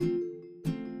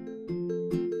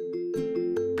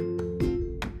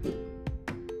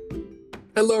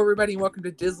Hello, everybody, and welcome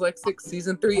to Dyslexic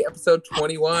Season 3, Episode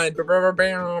 21.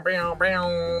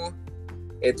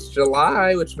 It's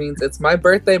July, which means it's my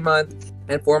birthday month.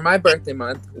 And for my birthday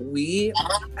month, we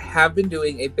have been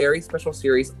doing a very special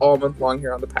series all month long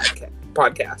here on the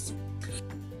podcast.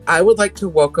 I would like to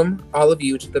welcome all of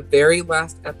you to the very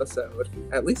last episode,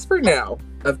 at least for now,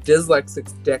 of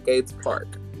Dyslexic's Decades Park.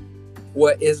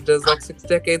 What is Dyslexic's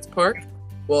Decades Park?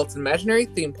 Well, it's an imaginary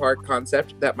theme park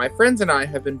concept that my friends and I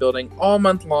have been building all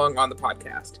month long on the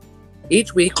podcast.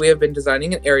 Each week, we have been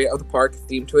designing an area of the park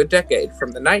themed to a decade,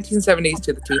 from the 1970s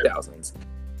to the 2000s.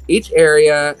 Each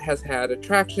area has had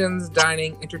attractions,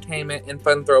 dining, entertainment, and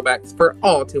fun throwbacks for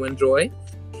all to enjoy,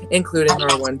 including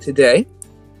our one today.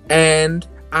 And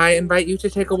I invite you to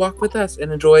take a walk with us and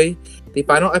enjoy the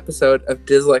final episode of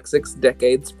Dyslexic's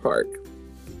Decades Park.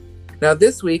 Now,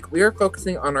 this week, we are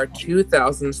focusing on our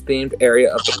 2000s themed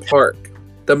area of the park,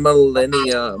 the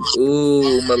Millennium.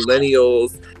 Ooh,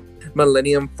 Millennials.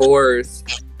 Millennium Force.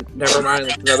 Never mind,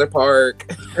 it's another park.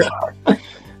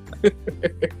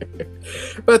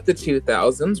 But the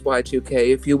 2000s,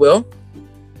 Y2K, if you will.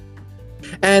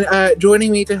 And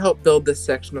joining me to help build this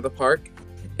section of the park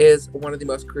is one of the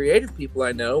most creative people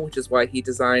I know, which is why he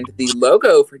designed the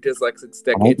logo for Dyslexic's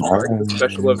Decades Park, the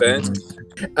special event.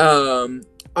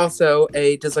 Also,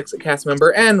 a Dyslexic cast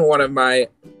member and one of my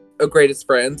greatest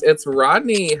friends. It's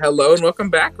Rodney. Hello and welcome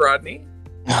back, Rodney.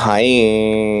 Hi.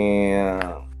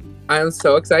 I'm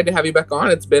so excited to have you back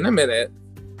on. It's been a minute.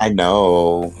 I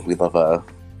know. We love a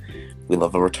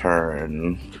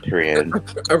return. Period.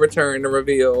 A return, a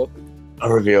reveal.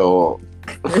 A reveal.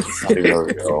 Not even a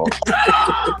reveal.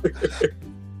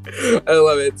 I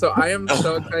love it. So I am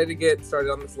so excited to get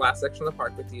started on this last section of the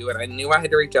park with you, and I knew I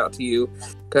had to reach out to you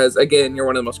because, again, you're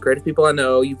one of the most creative people I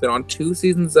know. You've been on 2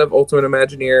 seasons of Ultimate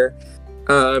Imagineer.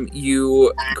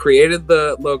 You created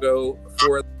the logo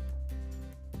for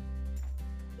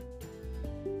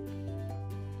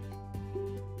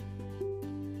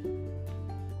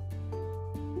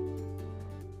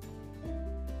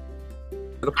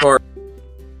the park.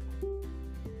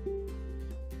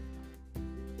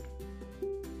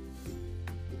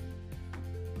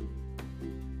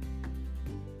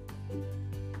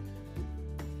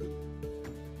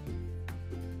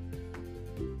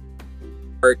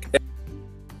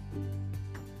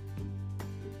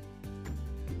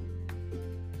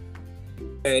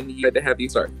 And you had to have you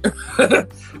start.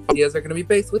 Ideas are going to be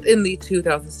based within the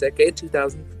 2000s decade,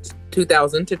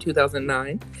 2000 to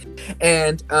 2009.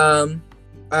 And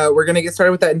we're going to get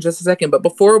started with that in just a second. But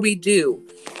before we do,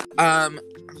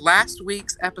 last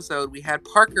week's episode, we had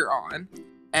Parker on.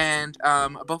 And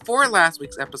before last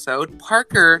week's episode,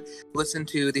 Parker listened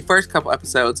to the first couple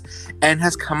episodes and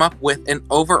has come up with an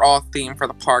overall theme for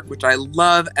the park, which I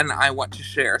love and I want to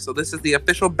share. So this is the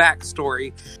official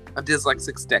backstory of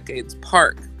Dyslexic's Decades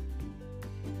Park.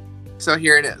 So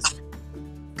here it is.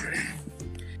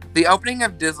 The opening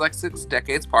of Dyslexic's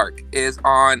Decades Park is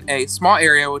on a small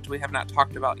area, which we have not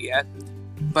talked about yet,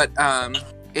 but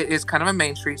it is kind of a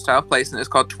Main Street style place, and it's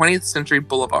called 20th Century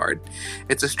Boulevard.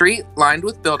 It's a street lined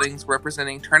with buildings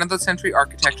representing turn-of-the-century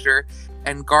architecture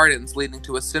and gardens leading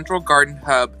to a central garden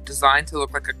hub designed to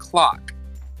look like a clock,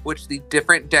 which the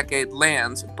different decade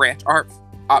lands branch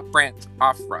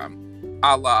off from,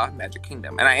 a la Magic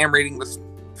Kingdom. And I am reading this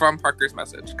from Parker's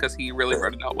message because he really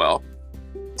wrote it out well.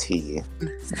 T.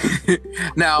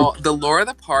 Now, the lore of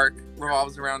the park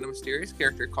revolves around a mysterious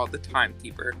character called the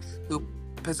Timekeeper, who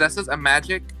possesses a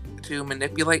magic to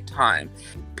manipulate time.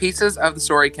 Pieces of the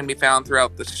story can be found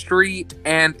throughout the street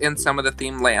and in some of the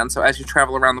themed lands. So as you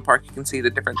travel around the park, you can see the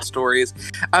different stories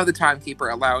of the Timekeeper,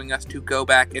 allowing us to go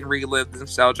back and relive the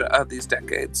nostalgia of these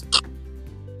decades.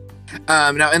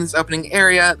 Now, in this opening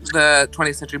area, the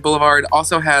 20th Century Boulevard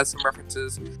also has some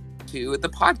references to the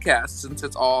podcast, since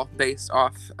it's all based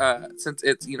off, since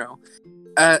it's,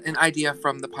 an idea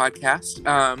from the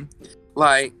podcast.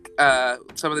 Like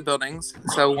some of the buildings.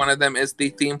 So one of them is the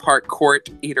theme park court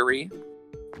eatery.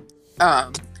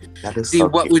 That is the so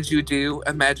What cute. Would You Do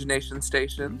Imagination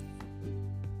Station.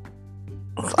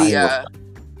 Isn't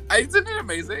it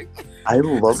amazing? I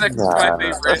love It's my that.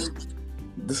 favorite.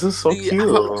 This is so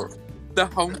cute. The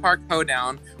Home Park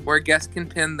Hoedown, where guests can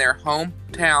pin their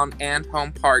hometown and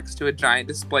home parks to a giant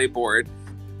display board.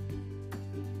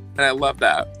 And I love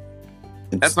that.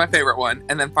 That's my favorite one.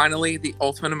 And then finally, the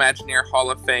Ultimate Imagineer Hall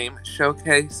of Fame,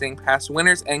 showcasing past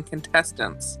winners and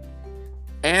contestants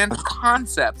and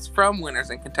concepts from winners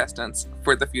and contestants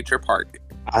for the future park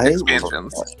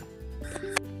expansions.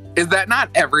 Is that not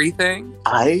everything?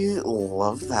 I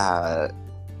love that.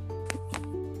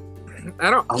 I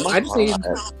don't. Oh my I just need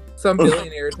God. some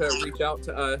billionaire to reach out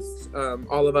to us,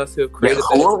 all of us who have created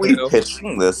Who are we this.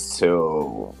 pitching this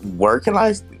to? Where can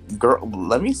I, girl?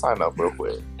 Let me sign up real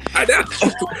quick. I know.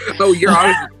 Oh, you're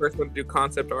always the first one to do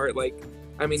concept art. Like,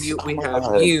 I mean, we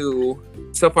have you.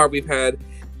 So far, we've had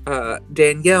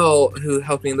Danielle, who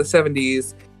helped me in the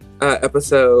 70s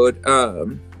episode.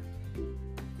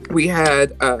 We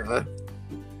had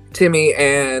Timmy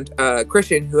and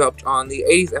Christian, who helped on the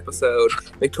 80s episode,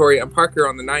 Victoria and Parker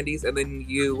on the 90s, and then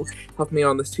you helped me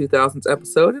on this 2000s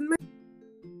episode, and maybe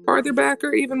farther back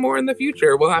or even more in the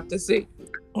future. We'll have to see.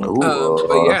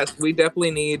 But yes, we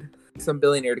definitely need some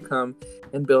billionaire to come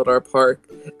and build our park.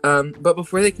 But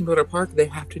before they can build our park, they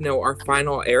have to know our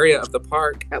final area of the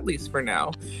park, at least for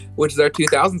now, which is our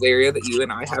 2000s area that you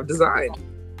and I have designed.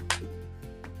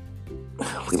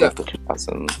 We love the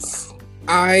 2000s.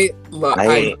 I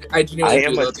genuinely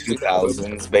am a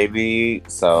 2000s baby,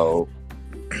 so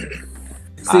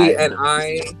see, and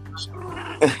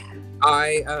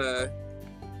I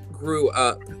grew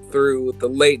up through the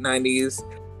late 90s,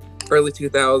 early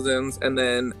 2000s, and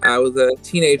then I was a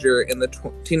teenager in the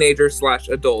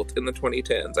teenager/adult in the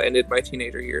 2010s. I ended my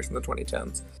teenager years in the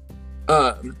 2010s.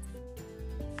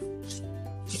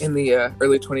 In the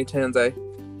early 2010s, I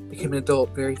became an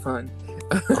adult. Very fun.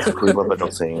 We love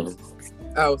adulting.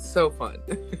 Oh, so fun.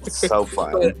 So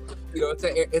fun. But, you know, it's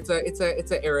an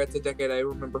era, it's a decade I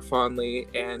remember fondly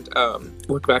and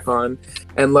look back on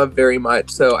and love very much.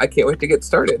 So I can't wait to get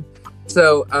started.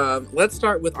 So let's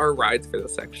start with our rides for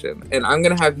this section. And I'm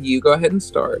going to have you go ahead and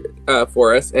start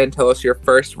for us and tell us your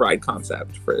first ride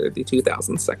concept for the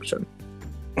 2000s section.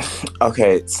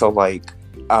 Okay, so like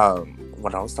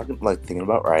when I was thinking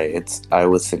about rides, I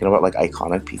was thinking about like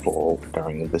iconic people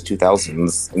during the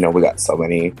 2000s. You know, we got so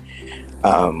many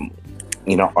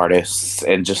you know, artists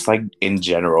and just like in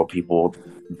general people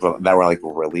that were like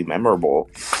really memorable.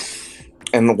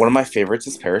 And one of my favorites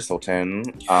is Paris Hilton.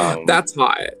 That's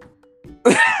hot.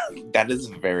 That is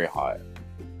very hot.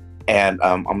 And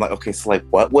I'm like, okay, so like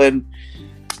what would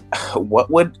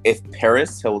if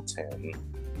Paris Hilton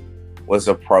was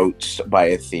approached by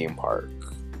a theme park,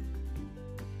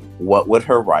 what would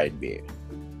her ride be?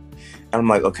 And I'm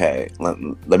like, okay,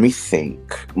 let me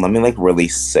think. Let me like really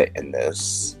sit in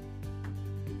this.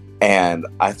 And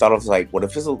I thought of like, what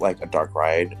if it's like a dark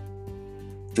ride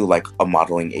through like a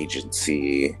modeling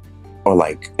agency or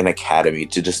like an academy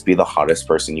to just be the hottest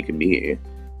person you can be.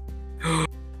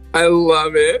 I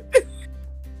love it.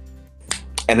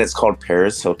 And it's called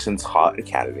Paris Hilton's Hot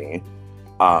Academy.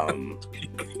 I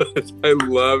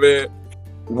love it.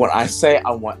 When I say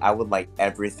I would like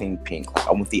everything pink. Like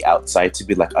I want the outside to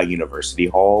be like a university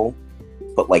hall,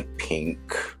 but like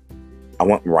pink. I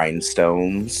want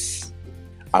rhinestones.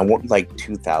 I want like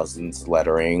 2000s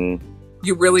lettering.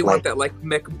 You really want that like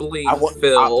McBling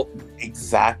feel.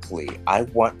 Exactly. I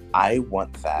want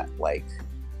that like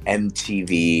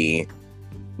MTV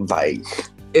like.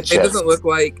 If it doesn't look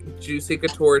like Juicy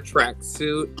Couture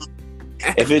tracksuit.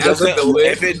 If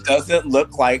it doesn't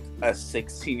look like a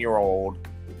 16-year-old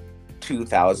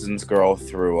 2000s girl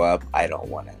threw up, I don't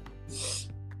want it.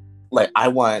 Like I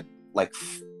want I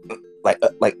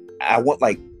want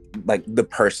like the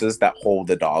purses that hold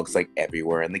the dogs like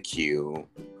everywhere in the queue.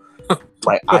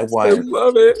 Like I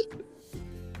love it.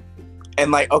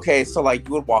 And like, okay, so like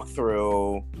you would walk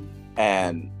through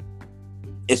and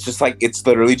it's just like, it's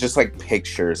literally just like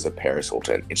pictures of Paris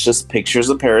Hilton. It's just pictures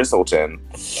of Paris Hilton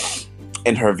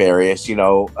in her various, you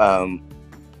know,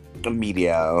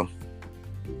 media.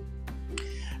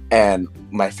 And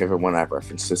my favorite one I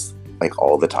reference this like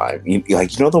all the time. You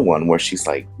know the one where she's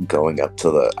like going up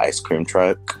to the ice cream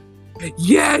truck?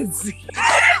 Yes!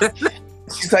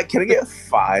 She's like, can I get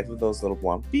 5 of those little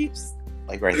blonde beeps?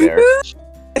 Like right there.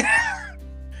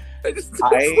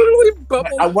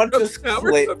 I want to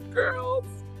clip. Girls.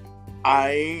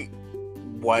 I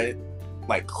want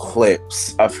like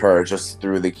clips of her just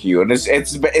through the queue, and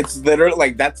it's literally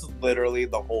like that's literally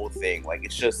the whole thing. Like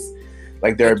it's just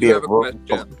like there'd be a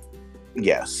question.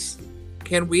 Yes.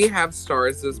 Can we have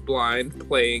Stars Is Blind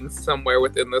playing somewhere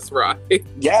within this ride?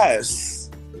 Yes.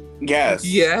 Yes.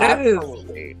 Yes.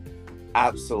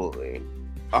 Absolutely.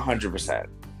 100%.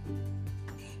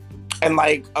 And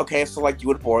like, okay, so like you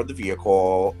would board the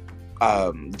vehicle,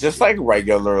 just like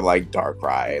regular like dark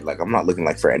ride. Like I'm not looking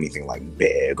like for anything like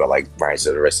big or like Rise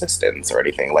of the Resistance or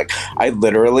anything. Like I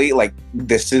literally like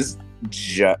this is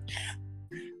just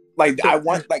like I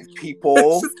want like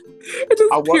people.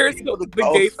 I want people to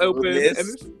go gates open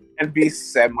and be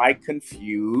semi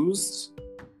confused,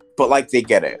 but like they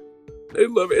get it. I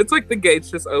love it. It's like the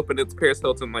gates just open. It's Paris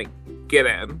Hilton, like, get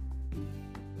in.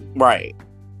 Right.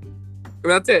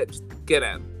 That's it. Just get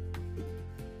in.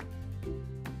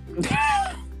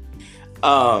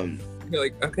 You're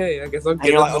like, okay, I guess I'll and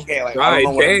get you're in like, the okay, like I ride. don't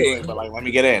know what I'm doing, Dang. but like let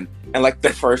me get in. And like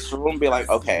the first room be like,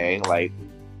 okay, like,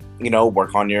 you know,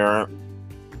 work on your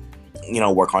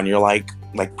like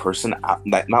person,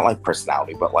 like not like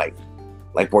personality, but like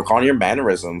work on your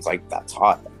mannerisms. Like that's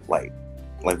hot. Like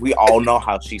we all know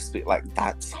how she speaks. Like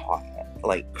that's hot.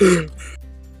 Like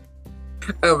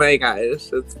Oh my gosh,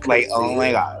 that's like crazy. oh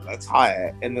my god, that's hot.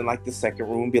 And then like the second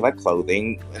room would be like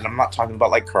clothing, and I'm not talking about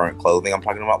like current clothing. I'm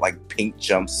talking about like pink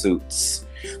jumpsuits,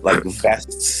 like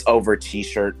vests over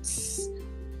t-shirts.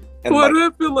 And What like,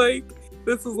 if I feel like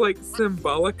this is like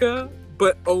Symbolica,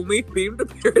 but only themed to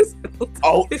Paris Hilton?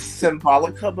 oh,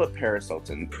 Symbolica, but Paris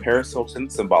Hilton,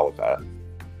 Symbolica.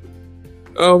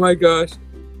 Oh my gosh.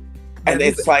 And That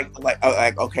is- it's like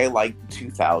okay, like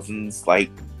 2000s, like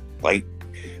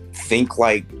think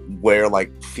like where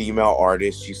like female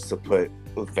artists used to put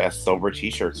vests over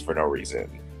t-shirts for no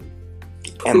reason,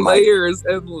 and layers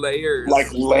and layers, like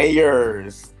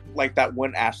layers, like that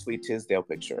one Ashley Tisdale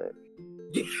picture.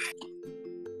 and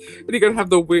you're gonna have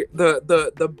the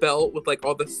the belt with like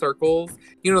all the circles.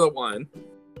 You know the one.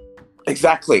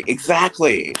 Exactly.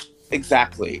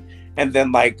 And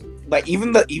then like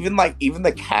even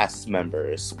the cast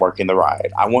members working the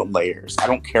ride, I want layers. I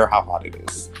don't care how hot it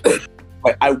is.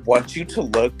 Like I want you to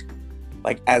look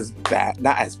like as bad,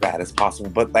 not as bad as possible,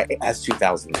 but like as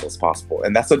 2000s as possible,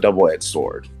 and that's a double-edged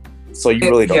sword. So you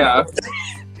really don't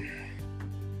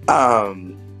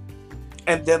know.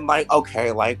 And then like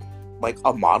okay, like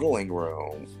a modeling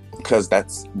room, because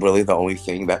that's really the only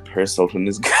thing that Paris Hilton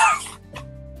is good.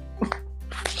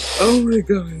 Oh my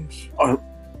gosh.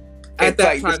 At that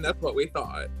like, time, that's what we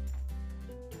thought.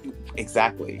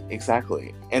 Exactly.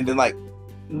 And then like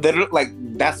literally, like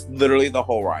that's literally the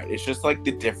whole ride. It's just like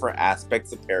the different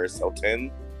aspects of Paris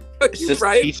Hilton. It's just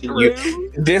teaching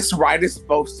you. This ride is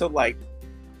supposed to like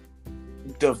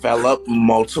develop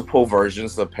multiple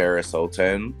versions of Paris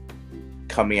Hilton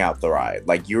coming out the ride.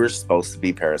 Like you're supposed to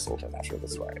be Paris Hilton after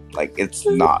this ride. Like it's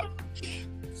not.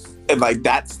 And like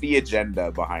that's the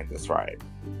agenda behind this ride.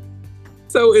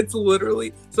 So it's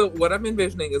literally, so what I'm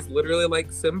envisioning is literally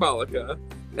like Symbolica.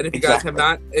 And if you guys have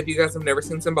never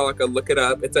seen Symbolica, look it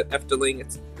up. It's at Efteling.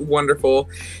 It's wonderful.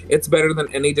 It's better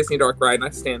than any Disney dark ride, and I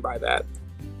stand by that.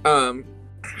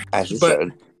 As you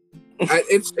should.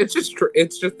 It's just true.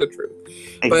 It's just the truth.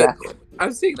 Exactly. But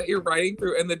I'm seeing that you're riding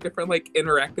through, and the different like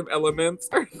interactive elements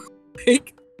are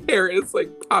like Paris like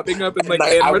popping up in like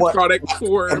animatronic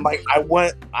form. And like I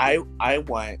want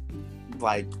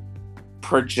like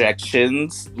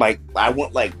projections. Like I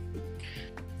want like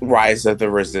Rise of the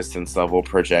Resistance level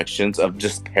projections of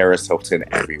just Paris Hilton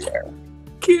everywhere.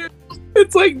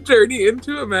 It's like Journey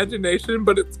into Imagination,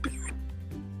 but it's.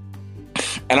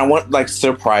 And I want like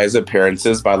surprise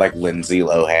appearances by like Lindsay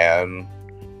Lohan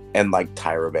and like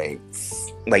Tyra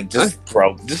Banks. Like just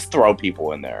throw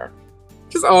people in there.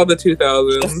 Just all the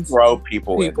 2000s. Just throw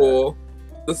people in there.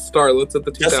 The starlets of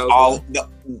the 2000s.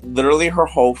 Literally her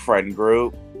whole friend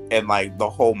group and like the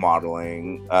whole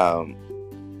modeling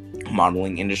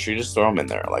industry, just throw them in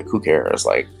there. Like who cares?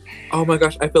 Like oh my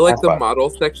gosh, I feel like the model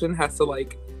section has to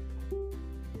like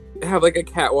have like a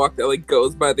catwalk that like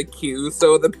goes by the queue,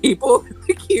 so the people in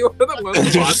the queue are the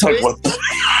ones watching. Like, what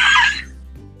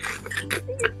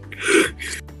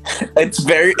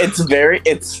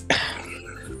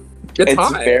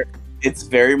it's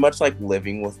very much like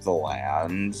Living with the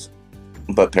Land,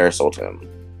 but Paris Hilton.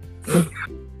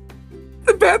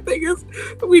 The bad thing is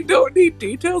we don't need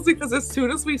details, because as soon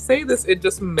as we say this, it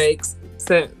just makes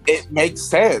sense. It makes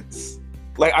sense.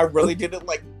 Like I really didn't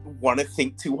like want to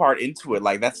think too hard into it.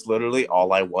 Like that's literally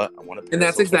all I want. I want a Paris and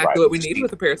that's Hilton exactly ride. what we need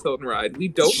with a Paris Hilton ride. We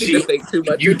don't need to think too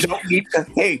much. You don't need to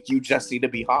think. You just need to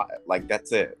be hot. Like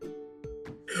that's it.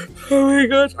 Oh my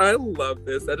gosh, I love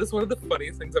this. That is one of the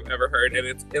funniest things I've ever heard, and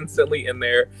it's instantly in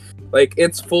there. Like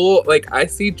it's full. Like I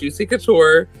see Juicy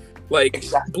Couture, like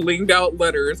blinged out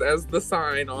letters as the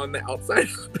sign on the outside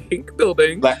of the pink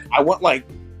building. Like I want like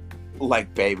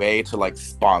Bebe to like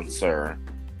sponsor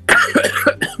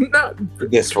not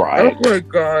this ride. Oh my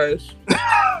gosh.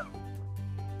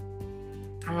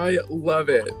 I love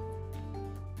it.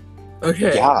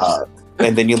 Okay. Yeah.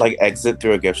 And then you like exit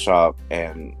through a gift shop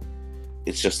and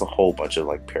it's just a whole bunch of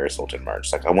like Paris Hilton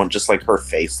merch. Like I want just like her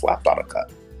face slapped on a cup.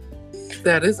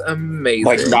 That is amazing.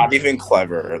 Like not even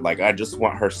clever. Like I just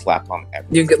want her slapped on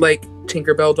everything. You can get like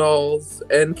Tinkerbell dolls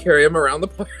and carry them around the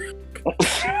park.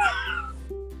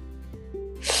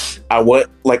 I want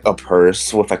like a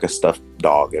purse with like a stuffed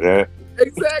dog in it.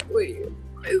 Exactly.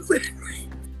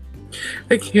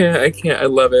 I can't. I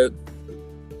love it.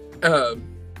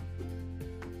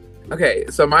 Okay,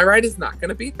 so my ride is not going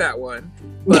to beat that one.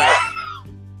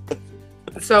 But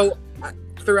so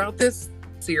throughout this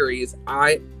series,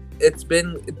 it's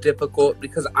been difficult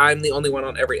because I'm the only one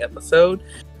on every episode.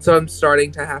 So I'm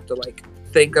starting to have to like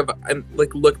think of and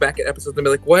like look back at episodes and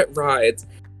be like, what rides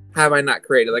have I not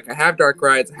created? Like I have dark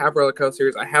rides, I have roller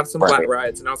coasters, I have some flat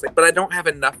rides, and I was like, but I don't have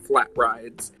enough flat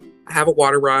rides. I have a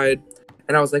water ride,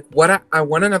 and I was like, what? I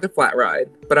want another flat ride,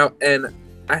 but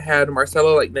I had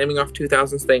Marcelo like naming off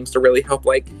 2000s things to really help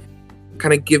like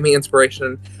kind of give me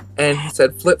inspiration, and he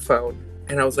said flip phone,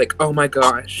 and I was like, oh my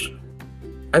gosh,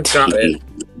 I've got it.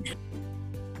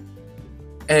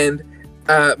 And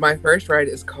my first ride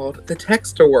is called the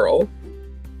Text-A-Whirl,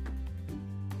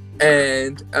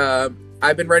 and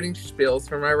I've been writing spiels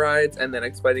for my rides and then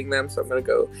explaining them, so I'm going to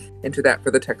go into that for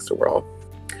the Text-A-Whirl.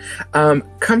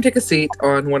 Come take a seat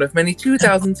on one of many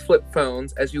 2000s flip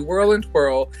phones as you whirl and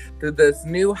twirl through this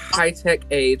new high-tech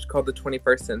age called the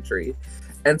 21st century.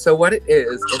 And so what it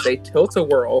is a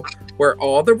tilt-a-whirl where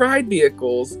all the ride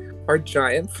vehicles are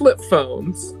giant flip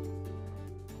phones.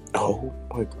 Oh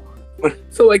my god.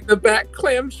 So like the back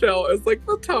clamshell is like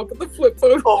the top of the flip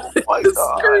phone. Oh my the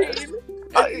god. Screen.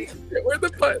 Where the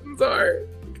buttons are.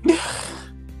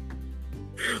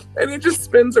 And it just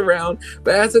spins around.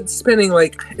 But as it's spinning,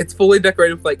 like it's fully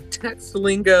decorated with like text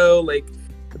lingo, like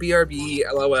BRB,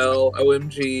 LOL,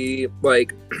 OMG,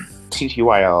 like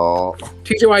TTYL,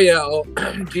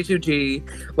 G2G,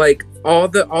 like all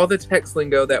the text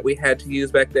lingo that we had to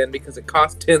use back then because it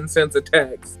cost 10 cents a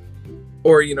text.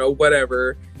 Or, you know,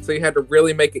 whatever. So you had to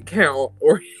really make it count,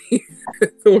 or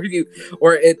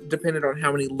it depended on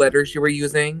how many letters you were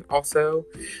using also.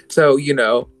 So, you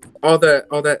know, all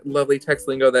that lovely text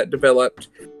lingo that developed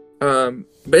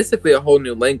basically a whole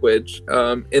new language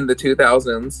in the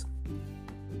 2000s.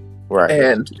 Right.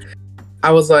 And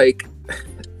I was like,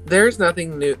 there's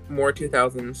nothing new more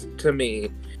 2000s to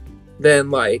me than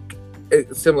like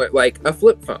similar, like a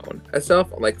flip phone, a cell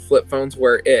phone. Like flip phones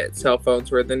were it. Cell phones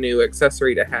were the new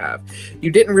accessory to have.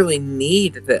 You didn't really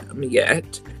need them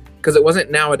yet because it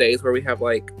wasn't nowadays where we have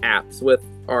like apps with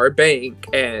our bank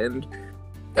and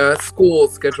school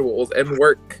schedules and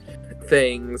work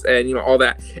things and you know all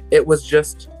that. It was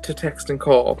just to text and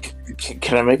call.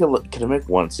 Can I make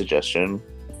one suggestion?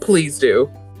 Please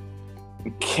do.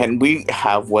 Can we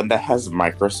have one that has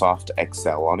Microsoft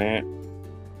Excel on it?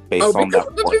 Based on that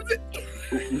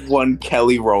one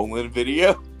Kelly Rowland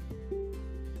video.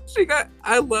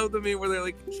 I love the meme where they're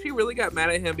like, she really got mad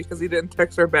at him because he didn't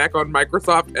text her back on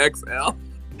Microsoft Excel.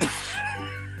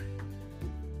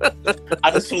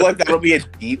 I just feel like that'll be a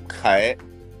deep cut.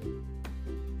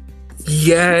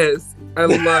 Yes, I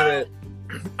love it.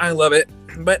 I love it.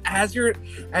 But as you're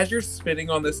spinning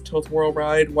on this tilt-a-whirl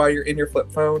ride while you're in your flip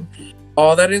phone,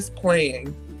 all that is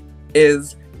playing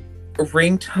is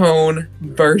ringtone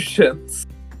versions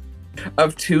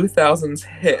of 2000s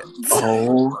hits.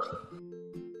 Oh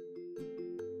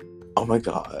my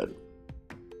god.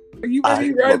 Are you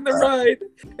ready riding the ride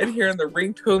and hearing the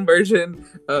ringtone version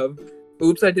of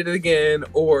Oops, I Did It Again,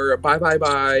 or Bye Bye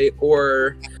Bye,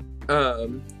 or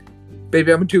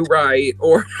Baby I'ma Do Right,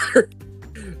 or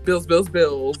Bills, Bills,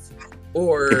 Bills,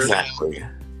 or exactly,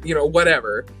 you know,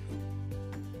 whatever.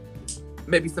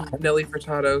 Maybe some Nelly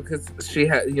Furtado because she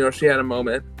had a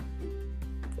moment.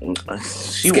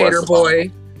 Skater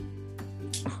Boy.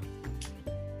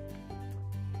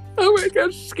 Oh my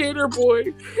gosh, Skater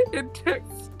Boy in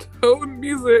text tone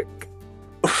music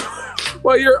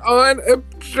while you're on a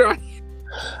giant.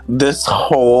 This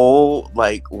whole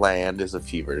like land is a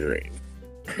fever dream.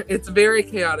 It's very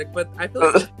chaotic, but I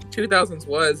feel like 2000s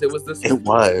was this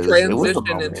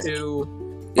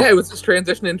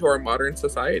transition into our modern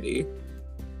society.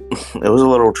 It was a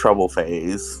little trouble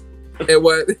phase. It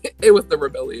was the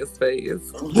rebellious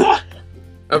phase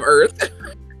of Earth.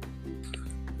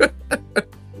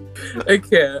 I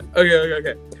can't.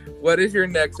 Okay. What is your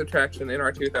next attraction in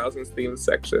our 2000s themed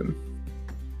section?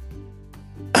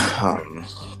 I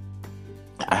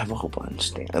have a whole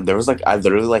bunch. There was like I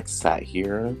literally like sat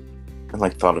here and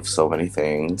like thought of so many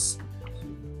things.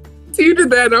 So you did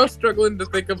that, and I was struggling to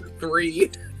think of 3,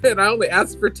 and I only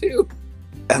asked for 2.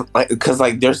 Because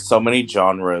like there's so many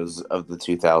genres of the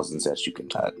 2000s that you can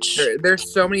touch.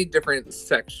 There's so many different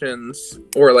sections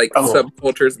or like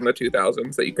subcultures in the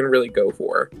 2000s that you can really go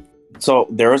for. So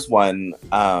there was one.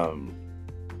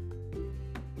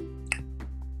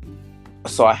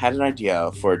 So I had an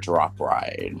idea for a drop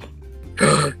ride.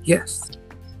 Yes.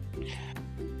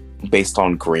 Based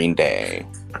on Green Day.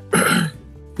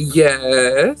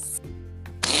 Yes.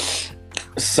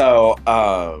 So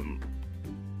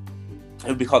it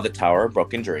would be called the Tower of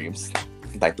Broken Dreams,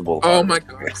 like the Boulevard. Oh my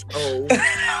gosh! Oh,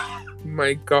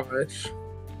 my gosh.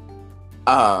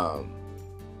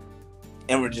 And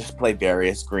we'll just play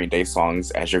various Green Day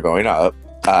songs as you're going up.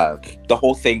 The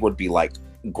whole thing would be like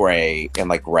gray and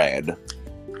like red.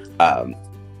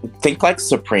 Think like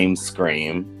Supreme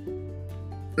Scream,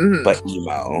 but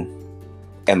emo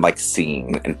and like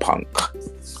scene and punk.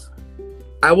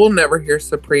 I will never hear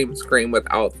Supreme Scream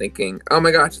without thinking, oh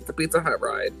my gosh, it's a Pizza Hut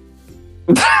ride.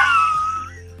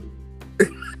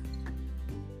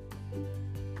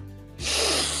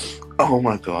 Oh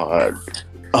my god.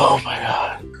 Oh my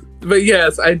god. But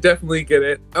yes, I definitely get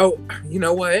it. Oh, you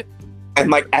know what?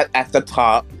 And like at the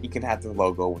top, you can have the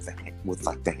logo with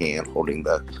like the hand holding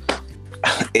the.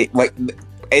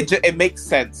 It makes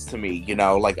sense to me, you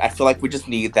know. Like I feel like we just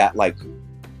need that like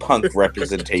punk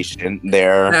representation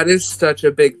there. That is such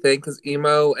a big thing because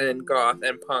emo and goth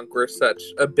and punk were such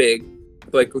a big,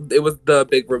 like it was the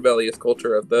big rebellious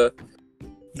culture of the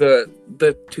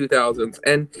 2000s.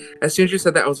 And as soon as you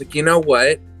said that, I was like, you know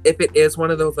what? If it is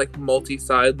one of those like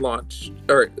multi-side launch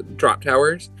or drop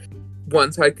towers,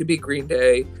 one side could be Green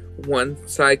Day, one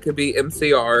side could be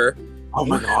MCR. Oh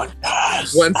my god,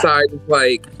 yes. One side is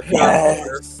like Paramore.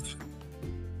 Yes.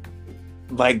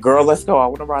 Like, girl, let's go. I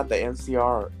want to ride the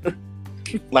MCR.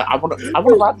 Like, I want to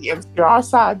ride the MCR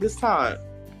side this time.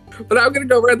 But I'm gonna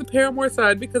go around the Paramore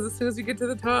side because as soon as you get to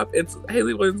the top, it's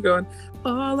Hayley Williams going,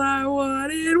 "All I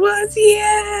wanted was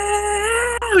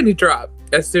yeah." When you drop,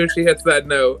 as soon as she hits that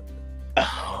note.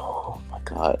 Oh my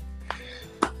god.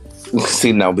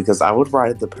 See, no, because I would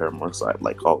ride the Paramore side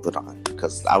like all the time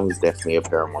because I was definitely a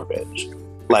Paramore bitch.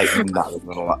 Like, not even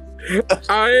a lot.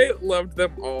 I loved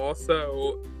them all.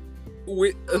 So,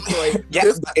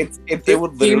 yes, it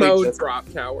would literally emo just drop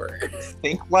tower.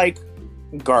 Think like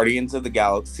Guardians of the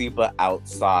Galaxy, but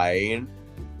outside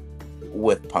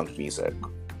with punk music.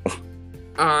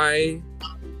 I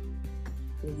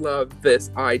love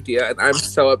this idea, and I'm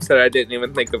so upset I didn't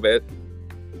even think of it.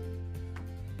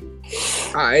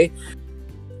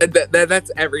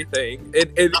 That's everything.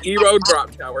 An emo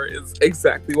drop tower is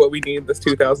exactly what we need in this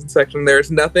 2000 section. There's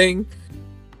nothing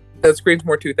that screams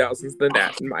more 2000s than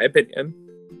that, in my opinion.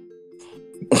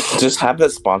 Just have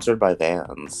it sponsored by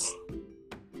Vans.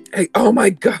 Hey, oh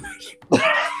my gosh.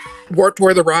 Warped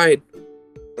Tour the ride.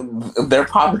 They're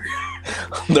probably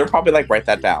like, write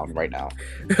that down right now.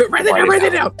 Write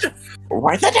that down.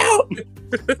 Write that down.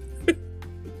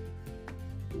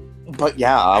 But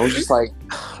yeah, I was just like...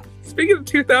 Speaking of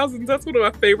 2000s, that's one of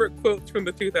my favorite quotes from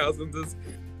the 2000s is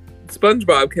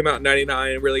SpongeBob came out in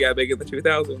 99 and really got big in the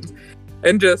 2000s.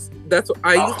 And just, that's what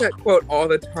I use that quote all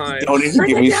the time. Don't even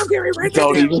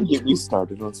get me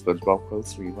started on SpongeBob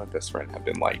quotes. Me and my best friend have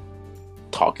been like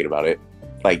talking about it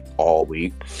like all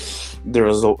week. There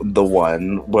was the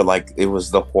one where like it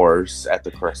was the horse at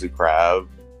the Krusty Krab.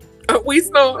 We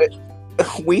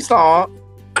saw.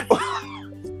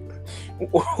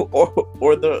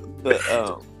 or the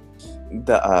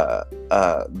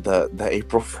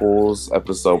April Fool's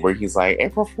episode where he's like,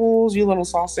 April Fools, you little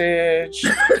sausage.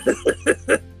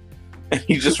 And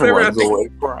he just runs away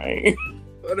crying.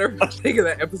 Whenever I think of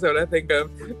that episode, I think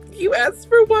of, you asked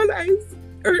for one ice,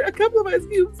 or a couple of ice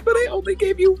cubes, but I only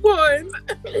gave you one.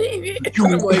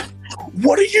 I'm like,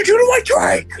 what did you do to my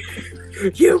drink?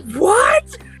 You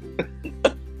what?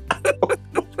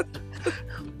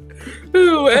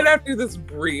 Ooh, and after this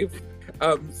brief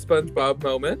SpongeBob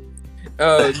moment,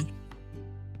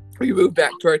 we move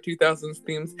back to our 2000s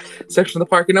themes section of the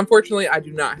park. And unfortunately, I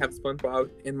do not have SpongeBob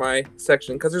in my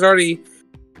section because there's already,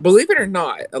 believe it or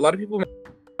not, a lot of people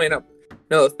may not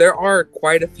know this, there are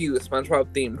quite a few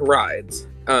SpongeBob themed rides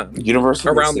Universal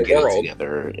around the world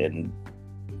together and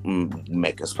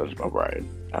make a SpongeBob ride.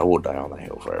 I will die on the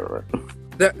hill forever.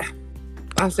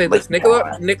 I'll say this: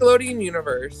 Nickelodeon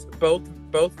Universe, both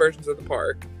versions of the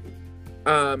park,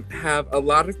 have a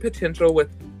lot of potential with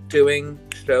doing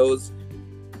shows,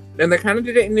 and they kind of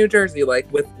did it in New Jersey,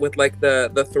 like with like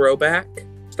the throwback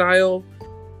style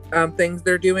things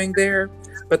they're doing there.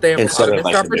 But they have a lot of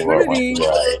missed opportunity.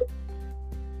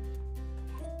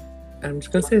 I'm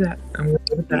just gonna say that. I'm gonna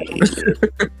go with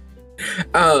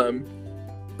that.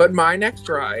 But my next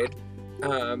ride,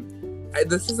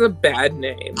 this is a bad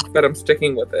name, but I'm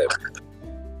sticking with it.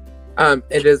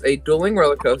 It is a dueling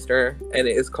roller coaster, and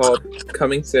it is called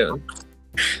Coming Soon.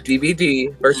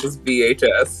 DVD versus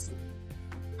VHS.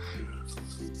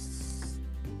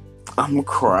 I'm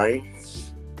crying.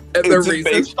 And is it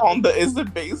based on the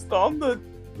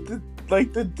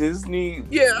like the Disney?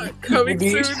 Yeah, Coming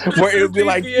Soon. Where it would be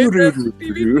like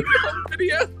DVD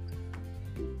video.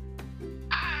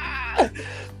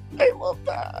 I love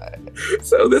that.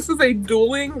 So this is a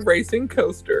dueling racing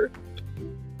coaster.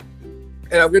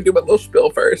 And I'm going to do my little spiel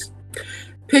first.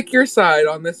 Pick your side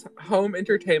on this home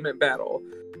entertainment battle.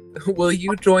 Will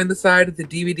you join the side of the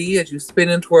DVD as you spin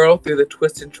and twirl through the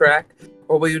twisted track,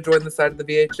 or will you join the side of the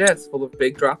VHS full of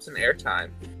big drops and airtime?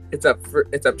 It's up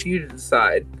to you to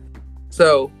decide.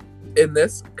 So, in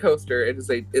this coaster,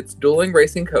 it's dueling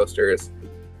racing coasters.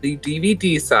 The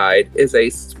DVD side is a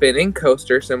spinning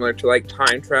coaster similar to like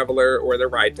Time Traveler or the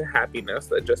Ride to Happiness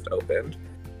that just opened.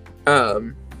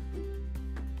 One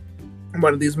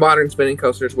of these modern spinning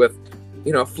coasters with,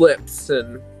 flips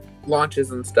and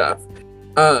launches and stuff.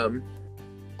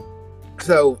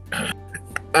 So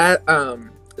at the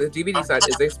DVD side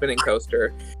is a spinning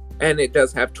coaster, and it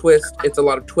does have twists. It's a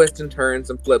lot of twists and turns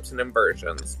and flips and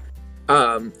inversions.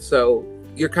 So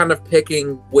you're kind of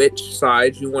picking which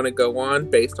side you want to go on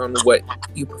based on what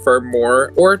you prefer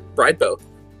more, or ride both.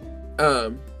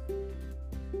 And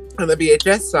the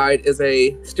VHS side is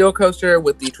a steel coaster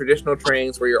with the traditional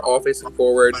trains where you're all facing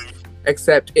forward,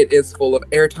 except it is full of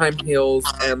airtime hills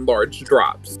and large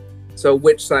drops. So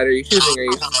which side are you choosing? Are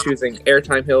you choosing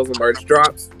airtime hills and large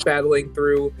drops, battling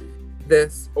through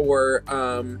this, or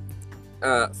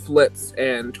flips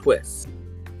and twists?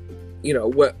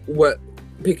 What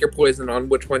pick your poison on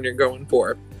which one you're going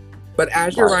for. But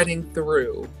as you're riding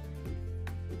through,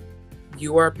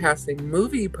 you are passing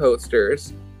movie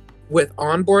posters with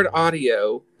onboard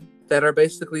audio that are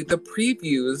basically the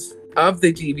previews of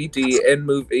the DVD and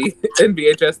movie and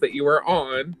VHS that you are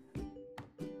on.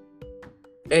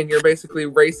 And you're basically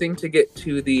racing to get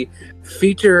to the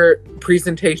feature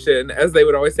presentation, as they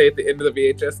would always say at the end of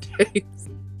the VHS tapes.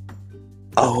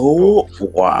 Oh,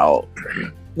 wow.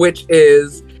 Which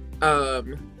is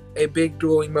a big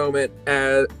dueling moment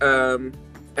as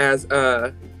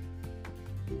the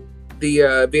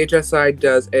VHS side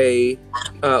does a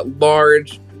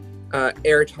large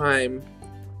airtime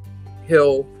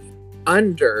hill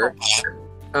under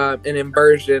an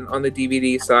inversion on the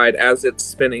DVD side as it's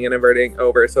spinning and inverting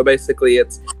over. So basically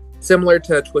it's similar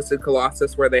to Twisted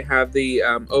Colossus, where they have the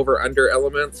over-under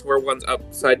elements where one's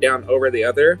upside down over the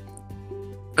other.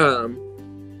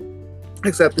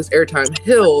 Except this airtime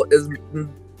hill is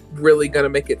really going to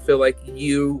make it feel like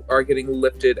you are getting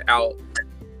lifted out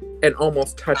and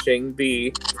almost touching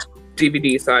the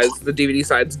DVD sides. The DVD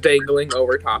sides dangling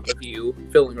over top of you,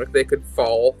 feeling like they could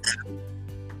fall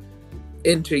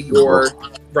into your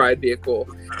ride vehicle.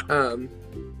 And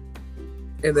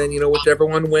then, whichever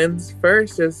one wins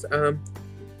first is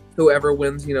whoever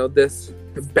wins, this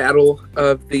battle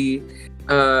of the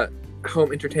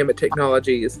home entertainment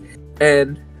technologies.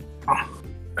 And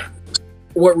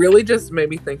what really just made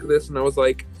me think of this, and I was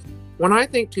like, when I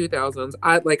think 2000s,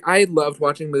 I loved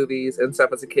watching movies and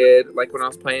stuff as a kid. Like when I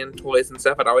was playing toys and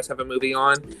stuff, I'd always have a movie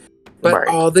on. But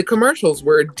all the commercials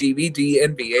were DVD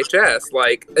and VHS.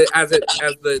 Like as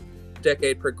the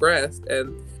decade progressed,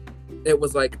 and it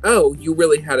was like, oh, you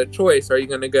really had a choice. Are you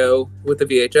going to go with the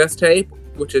VHS tape,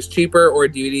 which is cheaper, or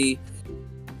DVD,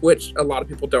 which a lot of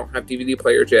people don't have DVD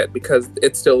players yet because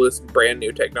it's still this brand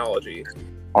new technology.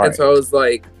 So I was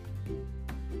like,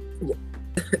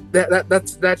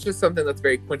 that's just something that's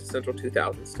very quintessential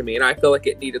 2000s to me, and I feel like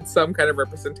it needed some kind of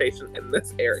representation in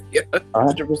this area.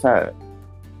 100%.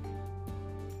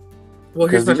 Well,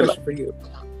 here's my question for you.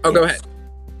 Oh, go ahead.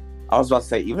 I was about to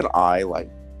say, even I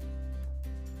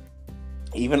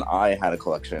had a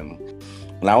collection,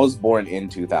 and I was born in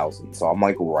 2000, so I'm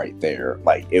like right there.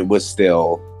 Like it was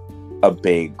still a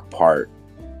big part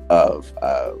of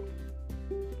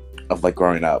like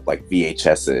growing up, like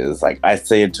VHSs. Like I'd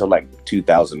say until like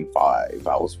 2005,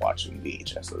 I was watching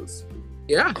VHSs.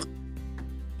 Yeah,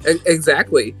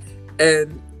 exactly.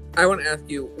 And I want to ask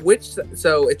you,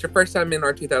 so it's your first time in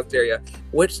our 2000s area.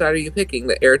 Which side are you picking?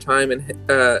 The airtime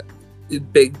and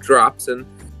big drops and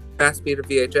fast speed of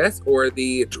VHS, or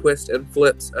the twist and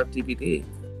flips of DVD?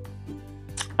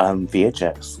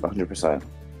 VHS, 100%.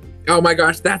 Oh my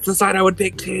gosh, that's the side I would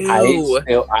pick too.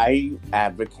 I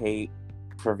advocate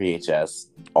for VHS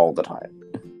all the time.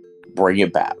 Bring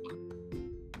it back.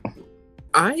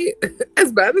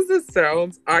 As bad as this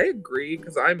sounds, I agree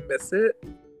because I miss it.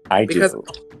 I do.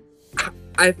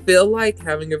 I feel like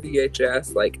having a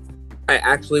VHS, like I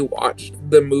actually watched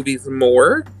the movies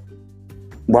more,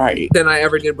 than I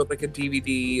ever did with like a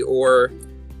DVD or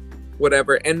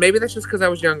whatever. And maybe that's just because I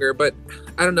was younger, but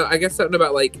I don't know. I guess something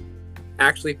about like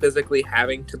actually physically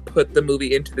having to put the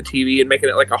movie into the TV and making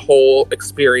it like a whole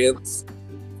experience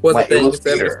was a thing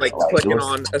instead of just like clicking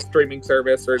on a streaming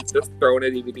service or just throwing a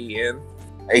DVD in.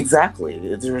 Exactly.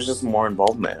 There was just more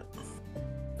involvement.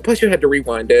 Plus you had to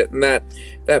rewind it, and that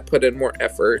put in more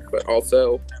effort, but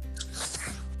also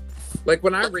like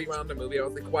when I rewound a movie, I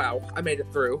was like, wow, I made it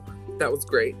through. That was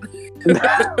great.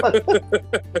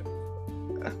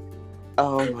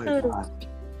 Oh my god.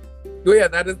 Well, yeah,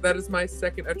 that is my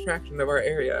second attraction of our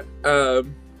area.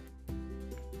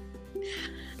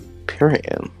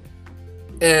 Period.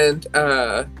 And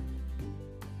I'm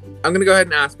gonna go ahead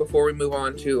and ask before we move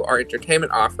on to our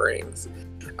entertainment offerings.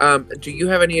 Do you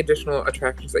have any additional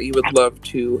attractions that you would love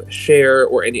to share,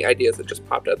 or any ideas that just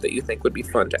popped up that you think would be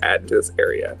fun to add into this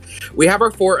area? We have our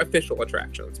 4 official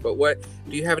attractions, but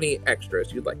do you have any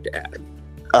extras you'd like to add?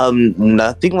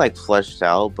 Nothing like fleshed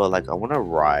out, but like I want a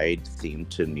ride themed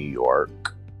to New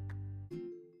York,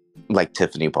 like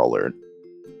Tiffany Pollard.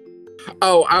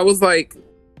 Oh, I was like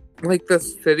the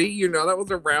city, you know, that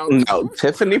was around. No,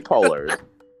 Tiffany Pollard.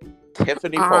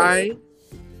 Tiffany Pollard. I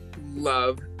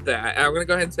love that. I'm gonna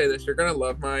go ahead and say this. You're gonna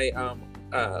love my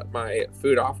my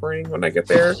food offering when I get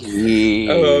there.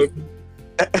 You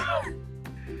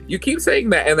keep saying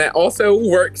that, and that also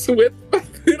works with my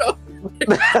food offering.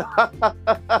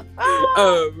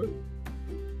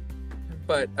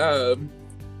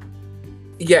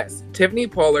 Yes, Tiffany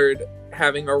Pollard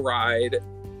having a ride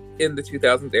in the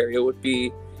 2000s area would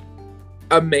be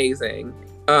amazing.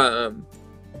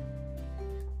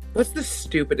 What's the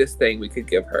stupidest thing we could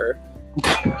give her?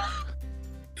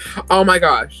 Oh my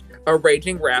gosh, a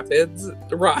Raging Rapids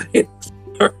ride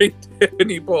starring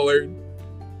Tiffany Pollard.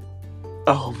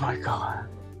 Oh my god.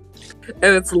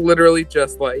 And it's literally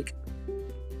just like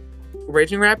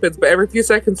Raging Rapids, but every few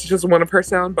seconds it's just one of her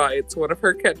sound bites, one of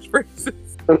her catchphrases.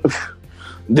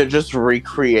 They're just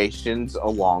recreations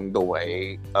along the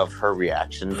way of her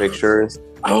reaction pictures.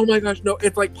 Oh my gosh, no,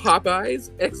 it's like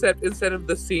Popeyes, except instead of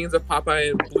the scenes of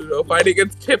Popeye and Bluto fighting,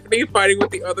 it's Tiffany fighting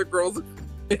with the other girls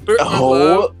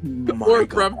Oh my or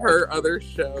god. from her other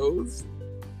shows.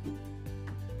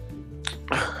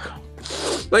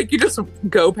 Like, you just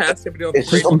go past Tiffany on the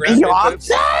It's so Raging Beyonce!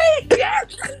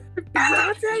 Yes!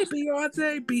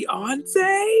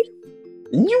 Beyonce!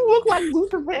 You look like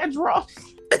Luther Vandross.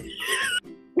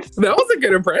 That was a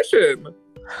good impression.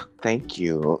 Thank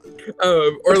you.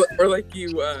 Or like you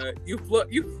float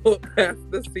past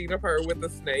the scene of her with the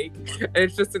snake, and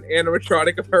it's just an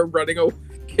animatronic of her running away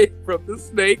from the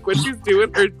snake when she's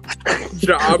doing her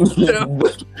job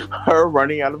stuff. Her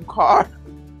running out of car.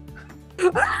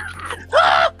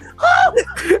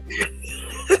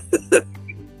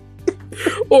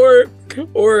 or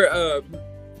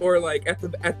like at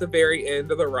the very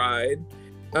end of the ride,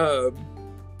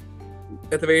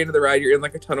 you're in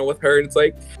like a tunnel with her, and it's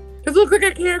like, does it look like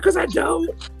I care? Because I don't.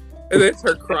 And then it's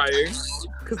her crying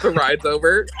because the ride's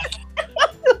over.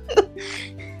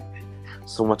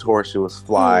 So Matora, she was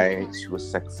fly, she was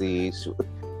sexy,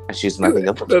 and she's nothing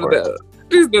of the sort.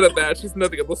 She's none of that. She's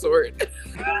nothing of the sort.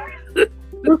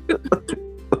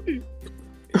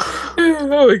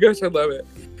 Oh my gosh, I love it.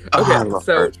 Okay,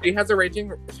 so she has a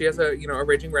Raging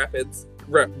Rapids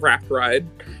raft ride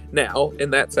now in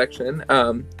that section.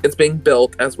 It's being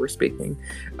built as we're speaking.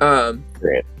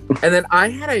 Great. And then I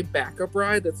had a backup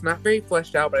ride that's not very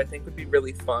fleshed out, but I think would be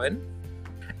really fun.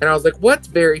 And I was like, what's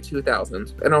very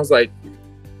 2000s? And I was like,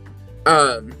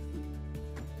 I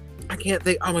can't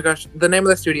think. Oh my gosh, the name of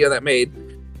the studio that made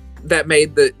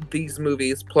these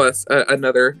movies plus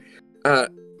another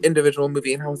individual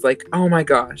movie. And I was like, oh my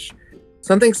gosh,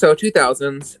 something so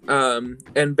 2000s,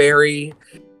 and very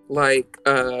like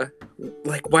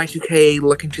Y2K,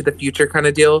 looking to the future kind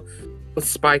of deal with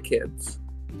Spy Kids.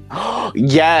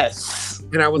 Yes.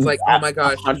 And I was like, oh my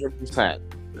gosh, 100%.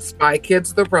 Spy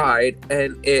Kids the ride,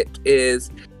 and it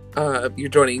is you're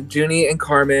joining Junie and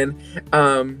Carmen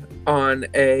on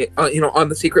a on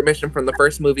the secret mission from the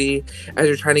first movie as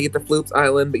you're trying to get to Floop's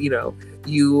Island, but you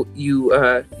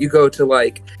go to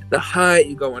like the hut,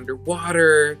 you go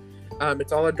underwater.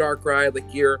 It's all a dark ride,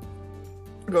 like you're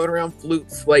going around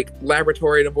Floop's like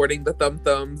laboratory and avoiding the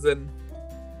Thums and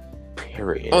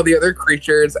Period. all the other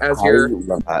creatures as I you're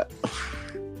love that.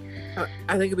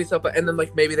 I think it'd be so fun. And then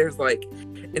like maybe there's like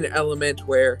an element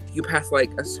where you pass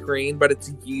like a screen, but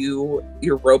it's your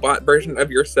robot version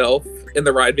of yourself in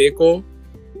the ride vehicle.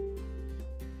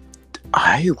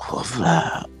 I love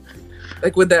that.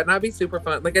 Like, would that not be super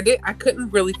fun? Like, I couldn't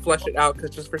really flesh it out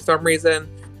because just for some reason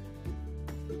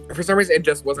it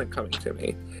just wasn't coming to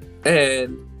me.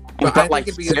 But like,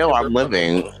 still, I'm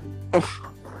living.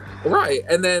 Right,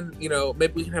 and then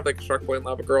maybe we can have like a Shark Boy and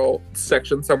Lava Girl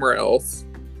section somewhere else.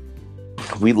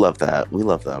 We love that. We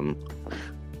love them.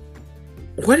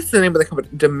 What is the name of the company?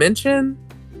 Dimension?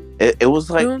 It was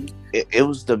like it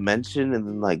was Dimension, and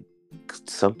then like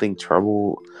something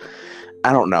Trouble.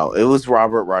 I don't know. It was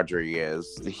Robert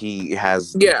Rodriguez. He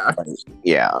has yeah.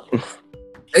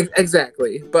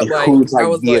 Exactly. But like, who's I like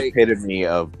was the like, epitome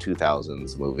of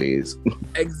 2000s movies.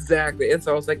 exactly. And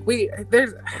so I was like,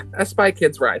 there's a Spy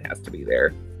Kids ride has to be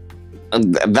there.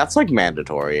 And that's like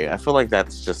mandatory. I feel like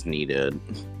that's just needed.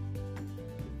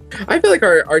 I feel like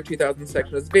our 2000s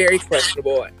section is very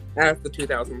questionable as the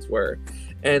 2000s were.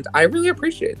 And I really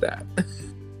appreciate that.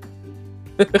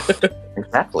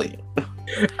 Exactly.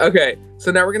 Okay, so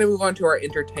now we're going to move on to our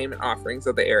entertainment offerings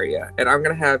of the area. And I'm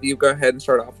going to have you go ahead and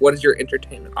start off. What is your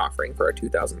entertainment offering for our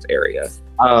 2000s area?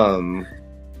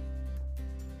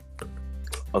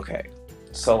 Okay.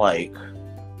 So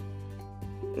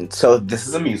this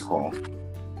is a musical.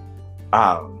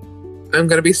 I'm going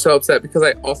to be so upset because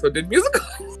I also did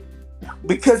musicals.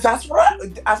 Because that's what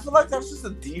I feel like that's just a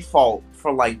default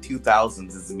for like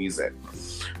 2000s is music.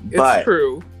 But It's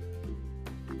true.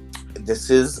 this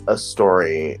is a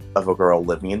story of a girl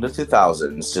living in the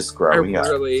 2000s, just growing up.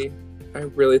 I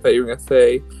really thought you were going to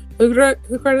say, who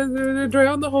cried to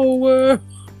drown the whole world?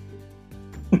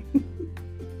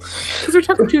 Because we're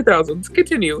talking 2000s.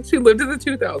 Continue. She lived in the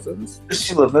 2000s.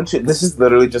 She lived in. This is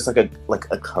literally just like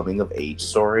a coming of age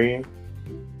story,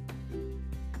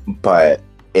 but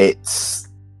it's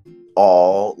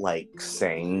all like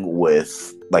sang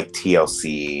with like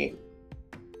TLC,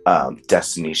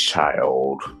 Destiny's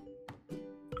Child,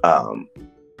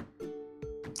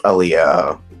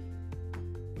 Aaliyah,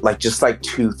 like just like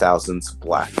 2000s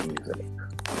black music.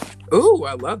 Ooh,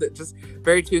 I love it. Just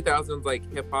very 2000s like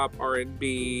hip hop,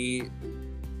 R&B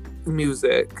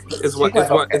music is the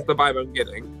vibe I'm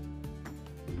getting.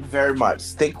 Very much.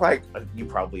 Think like you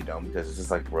probably don't because this is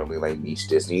like really like niche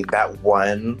Disney. That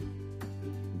one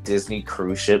Disney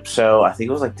cruise ship show, I think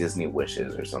it was like Disney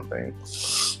Wishes or something.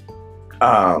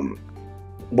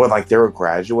 Where like they were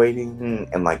graduating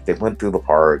and like they went through the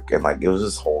park and like it was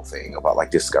this whole thing about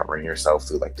like discovering yourself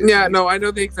through like Disney. Yeah, no, I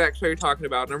know the exact show you're talking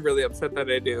about, and I'm really upset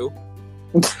that I do.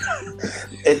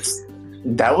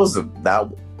 That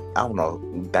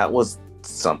was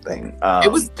something.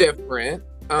 It was different.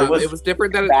 It was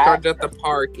different that it started at the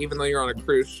park, even though you're on a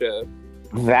cruise ship.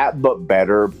 That, but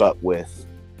better, but with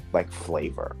like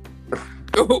flavor.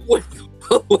 With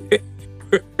flavor.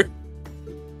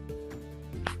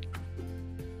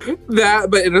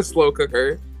 That, but in a slow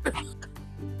cooker.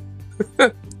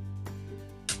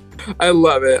 I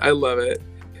love it.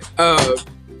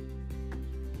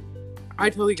 I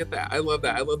totally get that. I love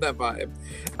that. I love that vibe.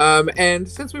 And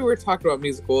since we were talking about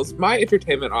musicals, my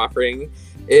entertainment offering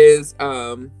is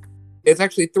it's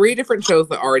actually 3 different shows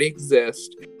that already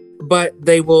exist, but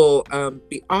they will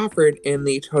be offered in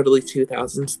the Totally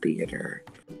 2000s theater.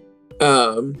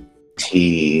 And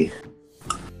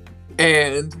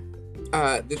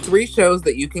the 3 shows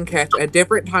that you can catch at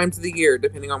different times of the year,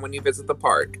 depending on when you visit the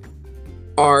park,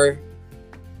 are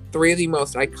 3 of the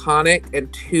most iconic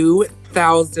and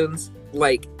 2000s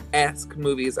like esque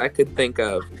movies I could think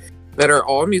of that are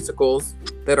all musicals,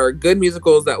 that are good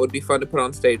musicals that would be fun to put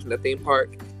on stage in a theme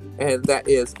park, and that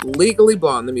is Legally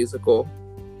Blonde the musical.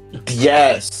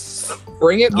 Yes.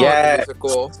 Bring It On the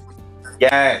musical.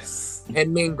 Yes.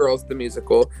 And Mean Girls the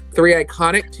musical. 3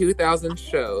 iconic 2000s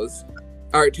shows,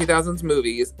 or 2000s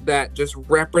movies that just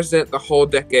represent the whole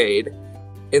decade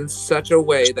in such a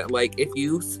way that, like, if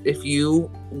you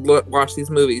watch these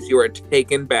movies, you are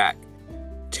taken back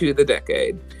to the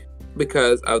decade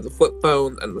because of the flip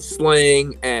phones and the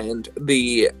slang and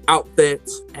the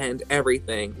outfits and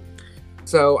everything.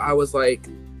 So I was like,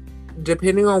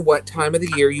 depending on what time of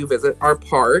the year you visit our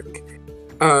park,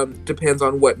 depends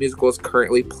on what musical is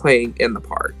currently playing in the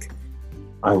park.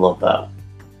 I love that.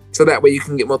 So that way you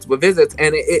can get multiple visits.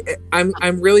 And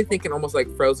I'm really thinking almost like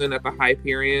Frozen at the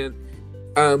Hyperion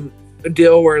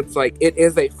deal, where it's like it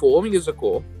is a full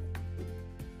musical.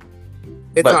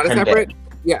 It's not a separate.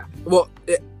 Yeah. Well,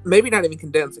 maybe not even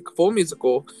condensed, like a full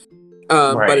musical.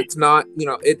 Right. But it's not,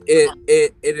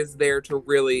 it is there to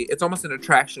really, it's almost an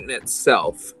attraction in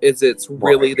itself. It's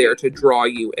really there to draw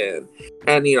you in.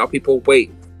 And, people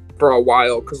wait for a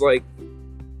while because, like,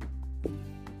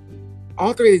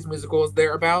 all 3 of these musicals,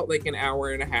 they're about like an hour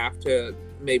and a half to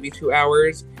maybe 2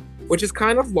 hours, which is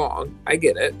kind of long. I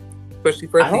get it. Especially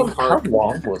for a theme park. How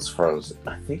long was Frozen?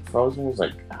 I think Frozen was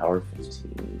like hour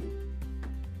 15.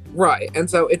 Right, and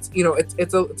so it's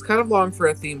it's kind of long for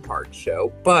a theme park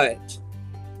show, but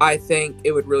I think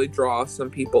it would really draw some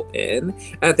people in,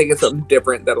 and I think it's something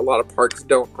different that a lot of parks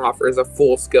don't offer as a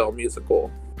full scale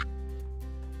musical.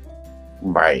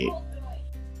 Right.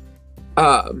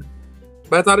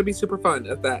 But I thought it'd be super fun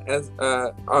as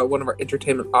one of our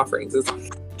entertainment offerings is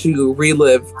to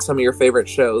relive some of your favorite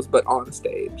shows, but on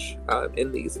stage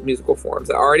in these musical forms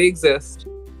that already exist,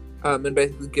 and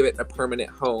basically give it a permanent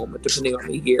home depending on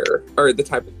the year or the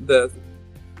time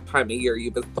of year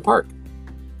you visit the park.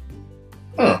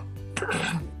 Huh.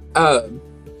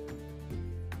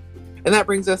 And that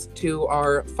brings us to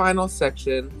our final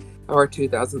section of our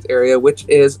 2000s area, which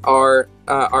is our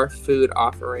food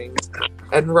offerings.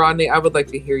 And Rodney, I would like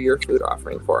to hear your food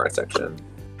offering for our section.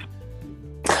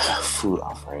 Food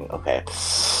offering, okay.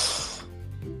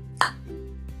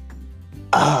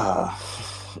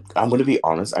 I'm gonna be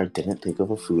honest, I didn't think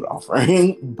of a food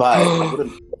offering, but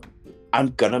I'm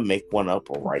gonna make one up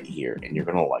right here, and you're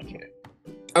gonna like it.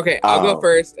 Okay, I'll go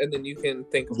first, and then you can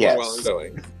think of one while I'm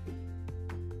going.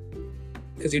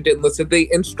 Because you didn't listen to the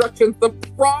instructions, the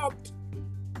prompt.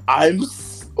 I'm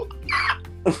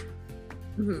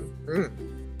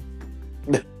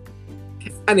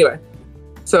Anyway,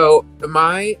 so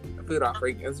my food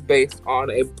offering is based on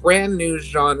a brand new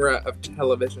genre of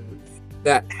television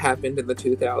that happened in the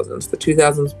 2000s. The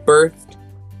 2000s birthed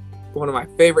one of my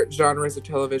favorite genres of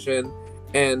television,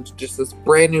 and just this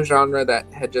brand new genre that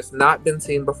had just not been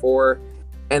seen before,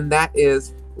 and that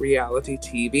is reality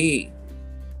TV.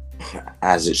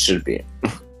 As it should be.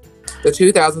 The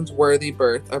 2000s were the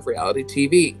birth of reality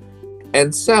TV.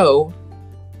 And so,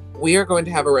 we are going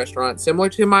to have a restaurant similar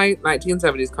to my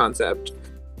 1970s concept,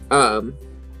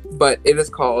 but it is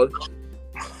called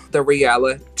the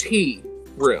Reality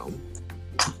Room.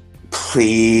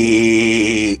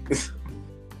 Please.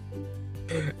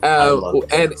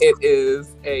 And it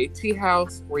is a tea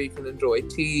house where you can enjoy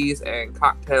teas and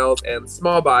cocktails and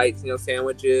small bites,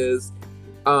 sandwiches,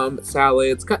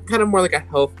 salads, kind of more like a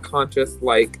health conscious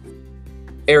like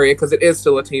area, because it is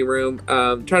still a tea room,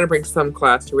 trying to bring some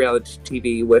class to reality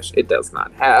TV, which it does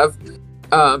not have.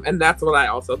 And that's what I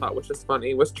also thought was just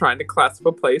funny, was trying to class up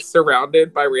a place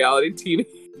surrounded by reality TV.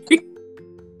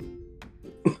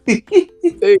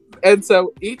 And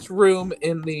so each room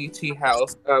in the tea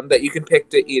house that you can pick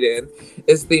to eat in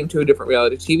is themed to a different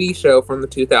reality TV show from the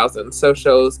 2000s. So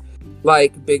shows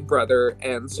like Big Brother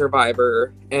and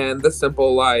Survivor and The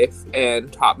Simple Life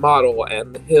and Top Model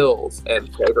and The Hills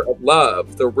and Flavor of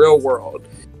Love, The Real World,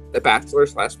 The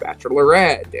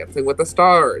Bachelor/Bachelorette, Dancing with the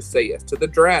Stars, Say Yes to the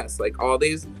Dress, like all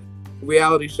these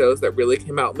reality shows that really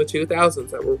came out in the 2000s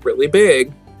that were really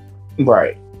big.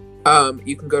 Right.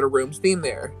 You can go to rooms themed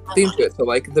to it. So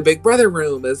like the Big Brother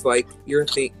room is like your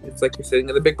theme. It's like you're sitting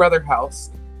in the Big Brother house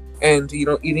and,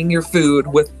 eating your food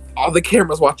with all the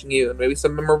cameras watching you and maybe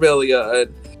some memorabilia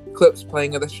and clips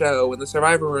playing of the show. And the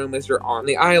Survivor room is you're on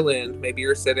the island. Maybe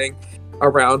you're sitting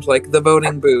around like the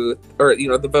voting booth or,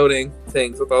 the voting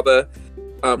things with all the,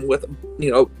 with,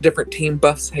 different team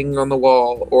buffs hanging on the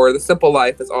wall. Or the Simple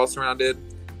Life is all surrounded.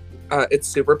 It's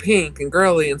super pink and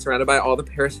girly and surrounded by all the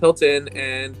Paris Hilton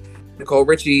and Nicole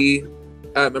Richie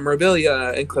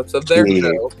memorabilia and clips of their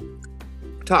show.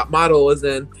 Top Model is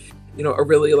in, a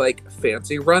really like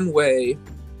fancy runway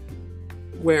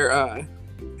where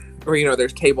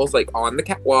there's tables like on the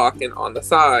catwalk and on the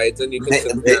sides, and you can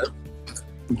sit there.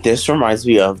 This reminds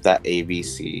me of that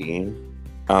ABC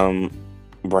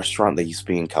restaurant that used to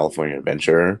be in California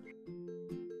Adventure.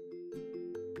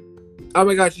 Oh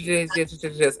my gosh, yes.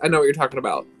 I know what you're talking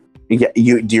about. Yeah,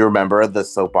 do you remember the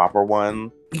soap opera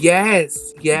one?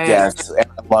 Yes. I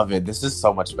love it. This is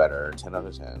so much better. 10 out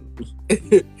of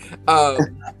 10.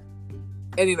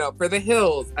 And for The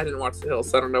Hills, I didn't watch The Hills,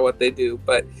 so I don't know what they do,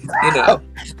 but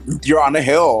you're on a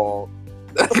hill.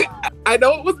 I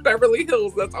know it was Beverly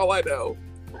Hills. That's all I know.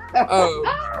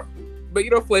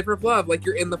 But Flavor of Love, like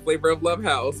you're in the Flavor of Love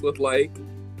house with like,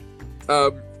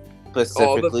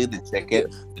 specifically the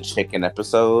chicken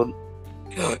episode.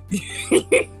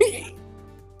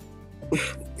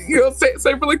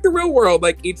 Same for like the Real World.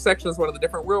 Like each section is one of the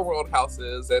different Real World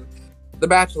houses, and the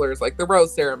Bachelor is like the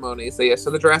rose ceremony. So Yes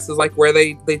to the Dress is like where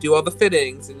they do all the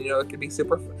fittings, and it can be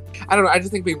super. I don't know. I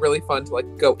just think it'd be really fun to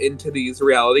like go into these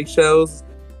reality shows,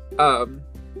 and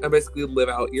basically live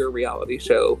out your reality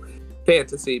show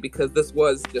fantasy, because this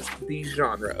was just the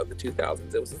genre of the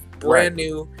 2000s. It was a brand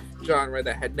new genre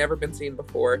that had never been seen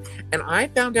before, and I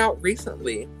found out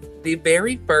recently the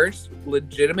very first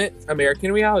legitimate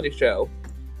American reality show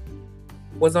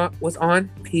was on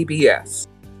PBS.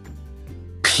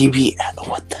 PBS?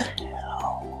 What the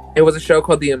hell? It was a show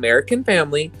called The American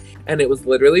Family, and it was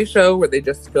literally a show where they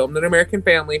just filmed an American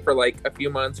family for like a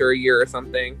few months or a year or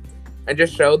something, and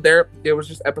just showed it was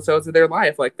just episodes of their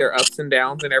life, like their ups and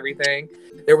downs and everything.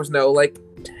 There was no like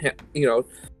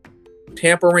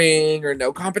tampering or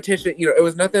no competition. It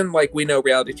was nothing like we know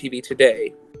reality TV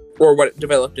today, or what it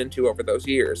developed into over those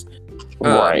years,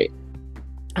 right?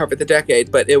 Over the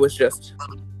decade. But it was just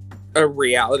a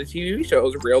reality TV show. It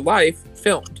was real life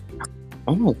filmed.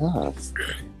 Oh my gosh!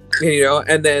 You know,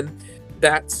 and then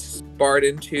that sparred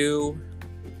into,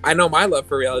 I know my love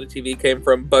for reality TV came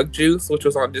from Bug Juice, which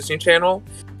was on Disney Channel,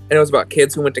 and it was about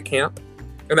kids who went to camp.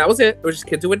 And that was it. It was just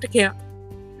kids who went to camp.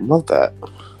 Love that.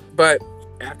 But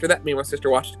after that, me and my sister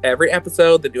watched every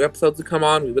episode. The new episodes would come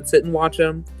on. We would sit and watch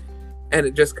them. And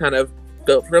it just kind of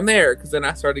built from there. Because then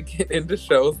I started getting into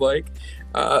shows like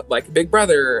Big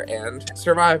Brother and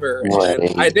Survivor. Right.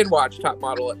 And I did watch Top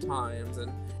Model at times.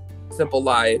 And Simple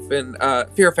Life. And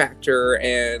Fear Factor.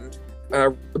 And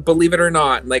Believe It or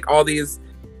Not. And like all these,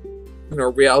 you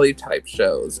know, reality type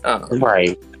shows.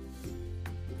 Right.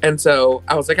 And so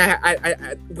I was like,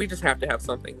 we just have to have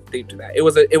something themed to that. It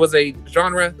was a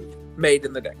genre made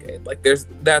in the decade. Like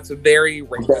that's very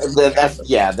rare. That's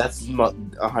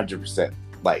 100%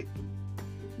 like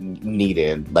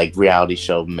needed. Like reality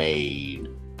show made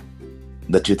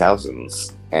the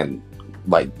 2000s and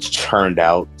like churned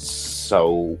out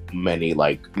so many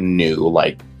like new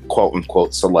like quote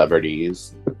unquote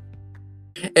celebrities.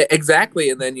 Exactly.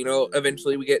 And then, you know,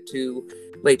 eventually we get to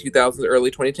late 2000s, early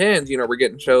 2010s, you know, we're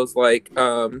getting shows like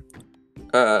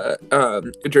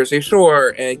Jersey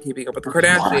Shore and Keeping Up with the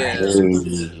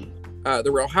Kardashians,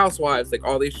 The Real Housewives, like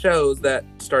all these shows that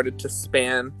started to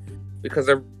span because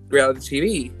of reality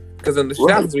TV. Because in the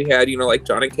 2000s we had, you know, like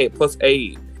John and Kate plus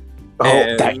 8. Oh,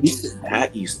 and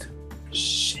that used to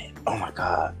shit. Oh my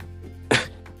god.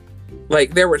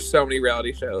 Like there were so many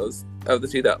reality shows of the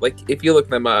 2000s. Like if you look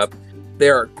them up,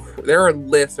 there are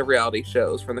lists of reality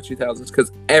shows from the 2000s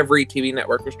because every TV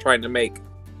network was trying to make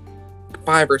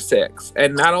 5 or 6,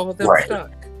 and not all of them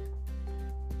stuck,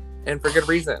 and for good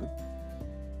reason.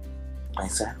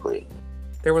 Exactly.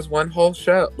 There was one whole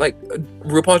show, like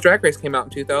RuPaul's Drag Race came out in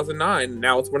 2009.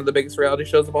 Now it's one of the biggest reality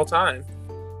shows of all time.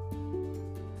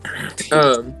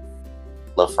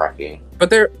 Love fracking.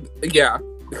 But there, yeah.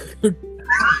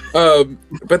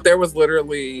 But there was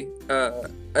literally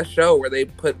a show where they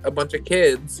put a bunch of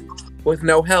kids with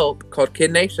no help called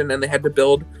Kid Nation, and they had to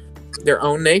build their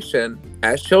own nation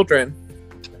as children.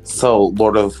 So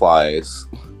Lord of the Flies.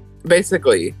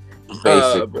 Basically.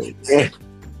 Basically.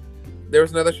 There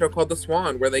was another show called The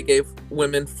Swan where they gave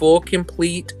women full,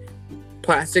 complete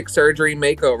plastic surgery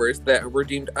makeovers that were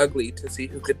deemed ugly to see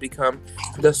who could become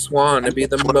the Swan and be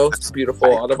the most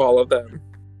beautiful out of all of them.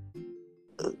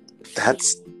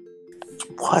 That's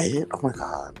what? Oh my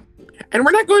god. And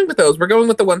we're not going with those. We're going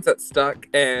with the ones that stuck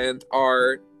and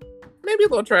are maybe a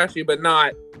little trashy, but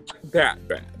not that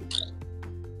bad.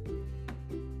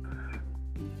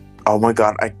 Oh my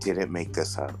god, I didn't make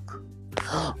this up.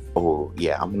 Oh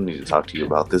yeah, I'm gonna need to talk to you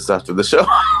about this after the show.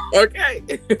 Okay.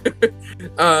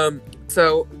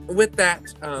 So with that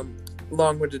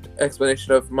long-winded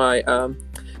explanation of my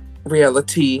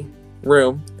reality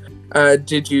room,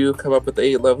 did you come up with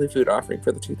a lovely food offering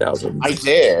for the 2000s? I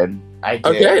did.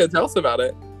 Okay, tell us about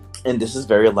it. And this is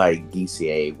very like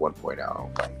DCA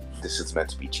 1.0. Like this is meant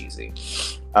to be cheesy.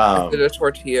 Is it a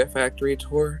tortilla factory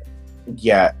tour?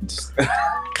 Yeah.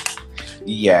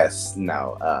 Yes.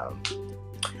 No.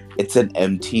 It's an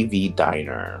MTV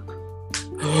diner.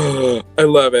 I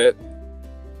love it.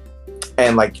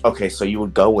 And like, okay, so you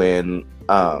would go in,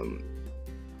 and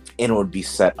it would be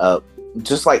set up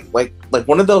just like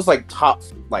one of those like top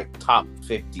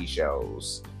 50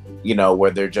 shows, you know,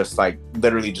 where they're just like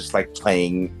literally just like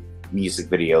playing music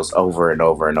videos over and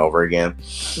over and over again.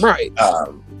 Right.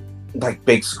 Like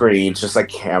big screens, just like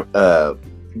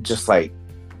just like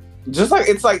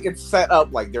it's set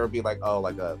up like there would be like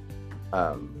like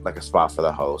a spot for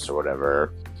the host or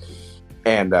whatever.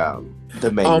 And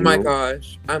the menu. Oh my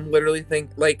gosh. I'm literally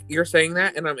like you're saying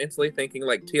that and I'm instantly thinking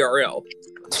like TRL.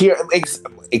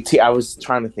 I was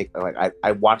trying to think like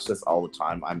I watch this all the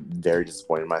time. I'm very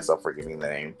disappointed in myself for giving the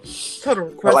name. Total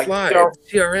Request like, Live.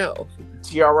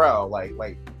 TRL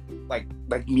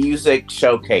like music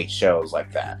showcase shows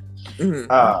like that.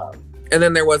 Mm-hmm. And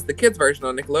then there was the kids version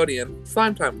on Nickelodeon,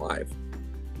 Slime Time Live.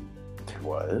 There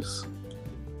was.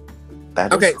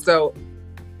 Okay, so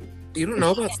you don't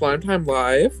know about Slime Time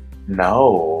Live?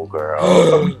 No,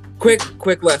 girl.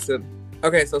 Quick lesson.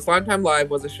 Okay, so Slime Time Live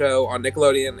was a show on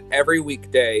Nickelodeon every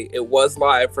weekday. It was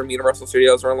live from Universal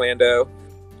Studios Orlando,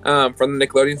 from the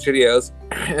Nickelodeon Studios.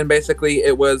 And basically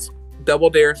it was Double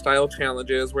Dare style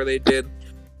challenges where they did,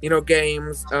 you know,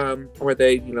 games where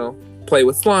they, you know, play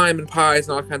with slime and pies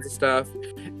and all kinds of stuff.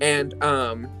 And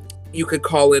you could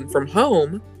call in from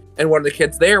home, and one of the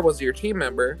kids there was your team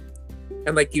member.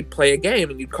 And like you'd play a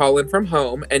game and you'd call in from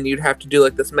home and you'd have to do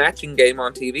like this matching game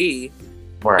on TV.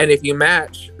 Right. And if you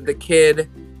match, the kid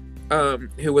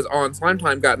who was on Slime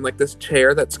Time got in like this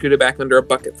chair that scooted back under a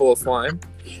bucket full of slime.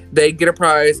 They'd get a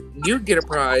prize, you'd get a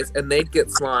prize, and they'd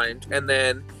get slimed. And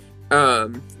then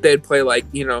they'd play like,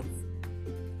 you know,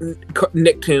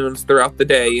 Nicktoons throughout the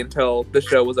day until the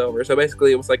show was over. So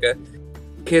basically, it was like a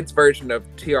kids version of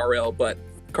TRL, but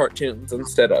cartoons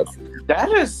instead of.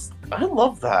 I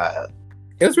love that.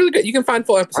 It was really good. You can find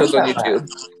full episodes on YouTube.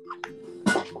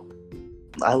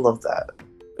 I love that.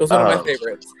 It was one of my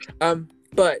favorites.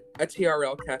 But a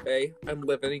TRL cafe, I'm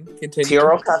living. Continue.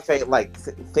 TRL cafe, like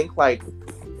think like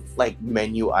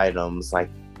menu items,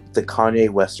 like the Kanye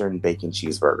Western bacon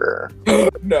cheeseburger.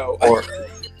 No.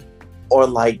 Or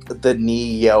like the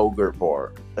knee yogurt bowl.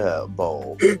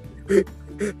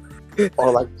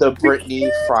 Or like the Britney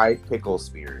fried pickle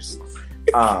spears.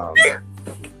 No.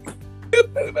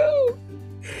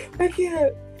 I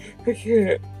can't.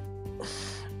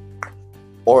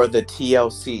 Or the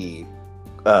TLC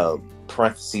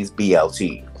parentheses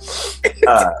BLT.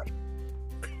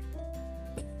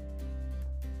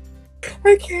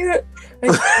 I can't.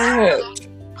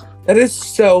 That is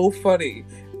so funny.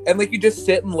 And like you just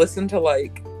sit and listen to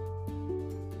like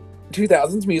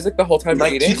 2000s music the whole time you're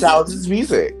eating. 2000s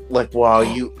music, like while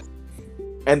you,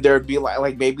 and there'd be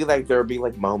like maybe like there'd be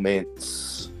like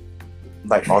moments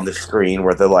like on the screen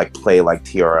where they like play like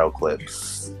TRL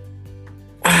clips.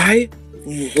 I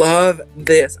love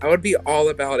this. I would be all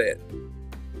about it.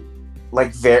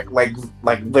 Like very like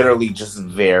literally just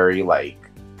very like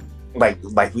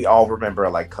we all remember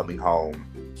like coming home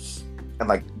and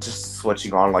like just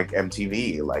switching on like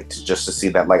MTV like just to see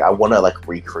that. Like I want to like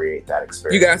recreate that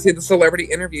experience. You guys see the celebrity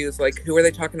interviews, like who are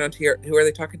they talking to on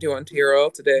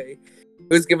TRL today?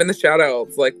 Who's giving the shout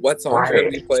outs? Like what songs are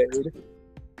going to be played?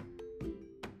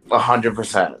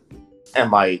 100%.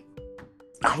 And like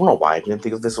I don't know why I didn't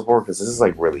think of this before, because this is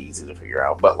like really easy to figure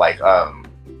out. But like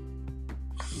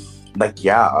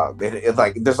yeah, it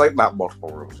like there's like not multiple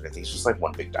rooms or anything. It's just like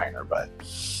one big diner, but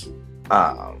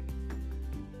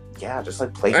yeah, just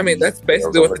like play. I mean, that's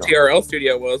basically what the TRL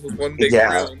studio was one big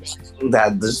room.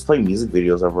 That just play music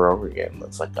videos over and over again.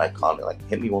 That's like iconic. Like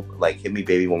hit me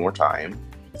baby one more time,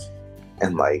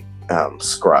 and like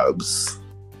Scrubs.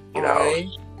 You know, I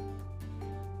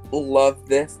love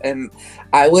this, and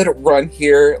I would run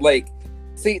here. Like,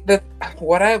 see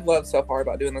what I've loved so far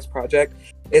about doing this project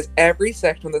is every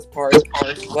section of this part.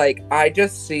 Like, I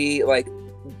just see like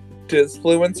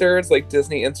Disfluencers, like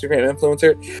Disney Instagram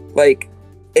influencer, like.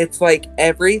 It's like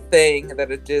everything that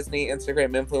a Disney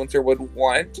Instagram influencer would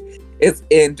want is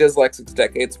in Dyslexic's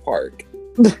Decades Park.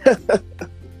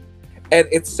 And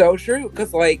it's so true,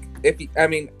 because like,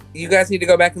 you guys need to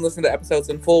go back and listen to episodes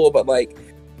in full, but like,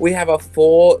 we have a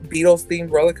full Beatles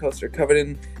themed roller coaster covered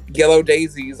in yellow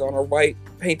daisies on a white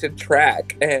painted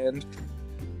track, and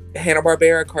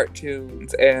Hanna-Barbera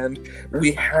cartoons, and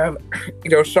we have,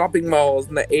 shopping malls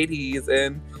in the 80s,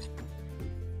 and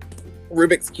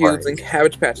Rubik's Cubes and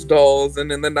Cabbage Patch Dolls,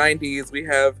 and in the 90s we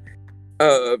have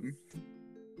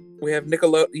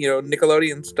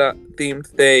Nickelodeon themed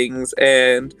things,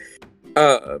 and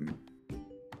I'm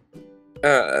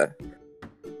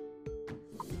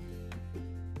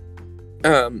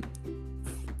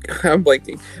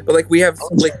blanking, but like we have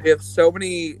so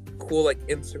many cool like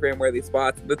Instagram worthy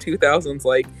spots. In the 2000s,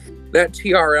 like that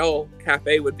TRL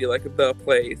cafe would be like the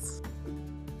place.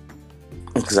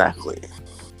 Exactly.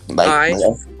 Like,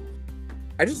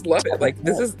 I just love it. Like,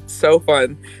 this is so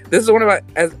fun. This is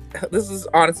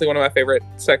honestly one of my favorite.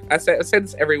 I say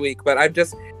this every week, but I've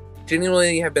just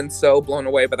genuinely have been so blown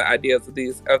away by the ideas of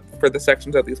these for the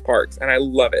sections of these parks, and I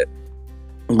love it.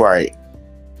 Right.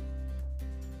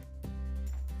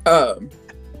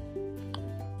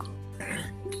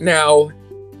 Now,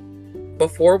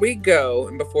 before we go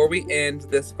and before we end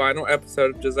this final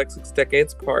episode of Dyslexic's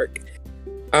Decades Park,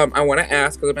 I want to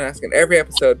ask, because I've been asking every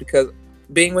episode, because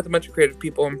being with a bunch of creative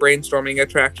people and brainstorming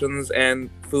attractions and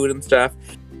food and stuff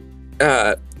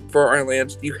for our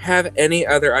land, do you have any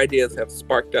other ideas that have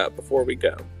sparked up before we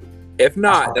go? If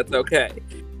not, that's okay.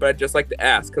 But I'd just like to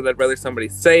ask, because I'd rather somebody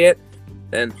say it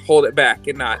than hold it back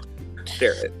and not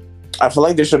share it. I feel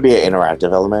like there should be an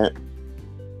interactive element.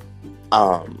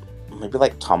 Maybe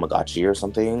like Tamagotchi or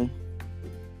something.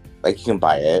 Like you can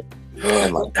buy it.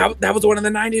 And like, that was one of the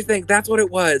 90s things. That's what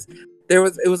it was. It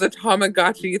was a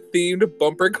Tamagotchi themed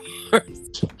bumper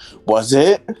cars. Was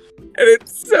it? And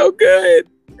it's so good.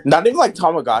 Not even like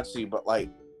Tamagotchi, but like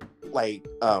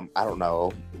I don't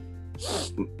know.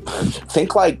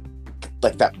 Think like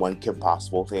that one Kim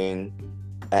Possible thing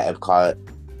at Epcot.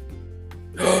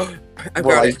 I've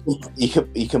got it.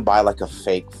 You can buy like a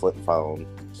fake flip phone.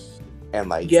 And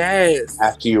like, yes,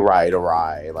 after you ride a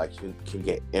ride, like you can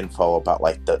get info about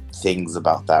like the things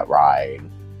about that ride.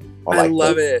 Or, like, I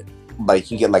love it. Like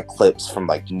you get like clips from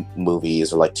like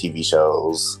movies or like TV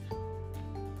shows.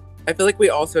 I feel like we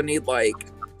also need like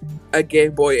a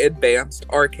Game Boy Advanced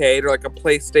arcade or like a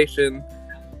PlayStation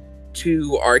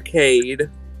 2 arcade.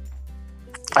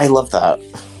 I love that.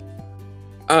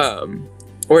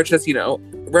 Or it's just,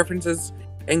 references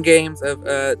and games of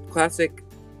classic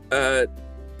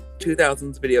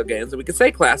 2000s video games. And we could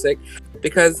say classic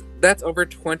because that's over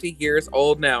 20 years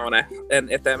old now.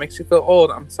 And if that makes you feel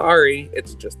old, I'm sorry.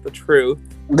 It's just the truth.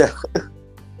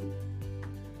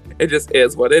 It just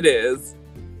is what it is.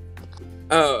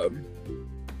 But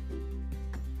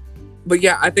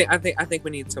yeah, I think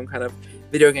we need some kind of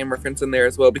video game reference in there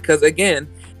as well because again,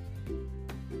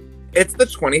 it's the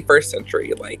 21st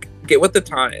century. Like, get with the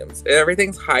times.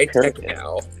 Everything's high tech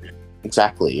now.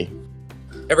 Exactly.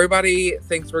 Everybody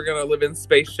thinks we're gonna live in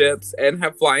spaceships and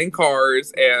have flying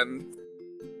cars and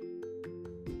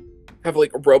have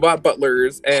like robot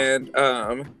butlers and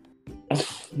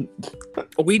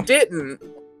we didn't.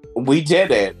 We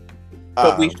did it.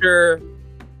 But we sure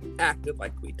acted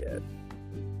like we did.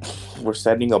 We're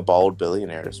sending a bald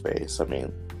billionaire to space. I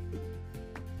mean,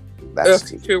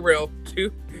 that's too real.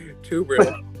 Too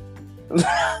real.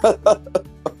 I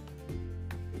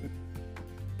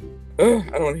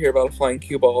don't want to hear about a flying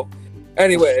cue ball.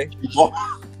 Anyway.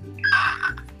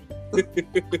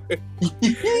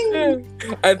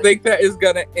 I think that is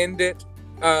going to end it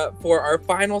for our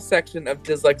final section of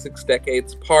Dyslexic's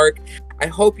Decades Park. I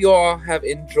hope you all have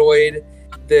enjoyed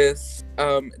this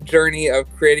journey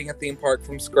of creating a theme park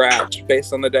from scratch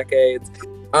based on the decades.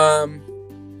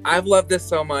 I've loved this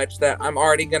so much that I'm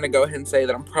already going to go ahead and say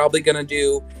that I'm probably going to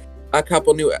do a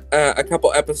couple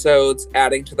episodes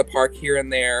adding to the park here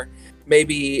and there.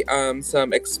 Maybe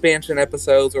some expansion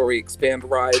episodes where we expand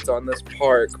rides on this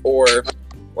park or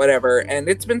whatever. And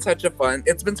it's been such a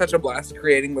blast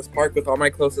creating this park with all my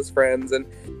closest friends. And,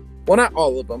 well, not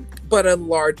all of them, but a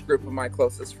large group of my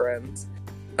closest friends.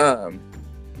 And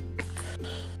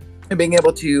being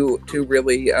able to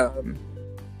really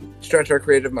stretch our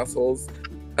creative muscles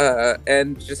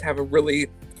and just have a really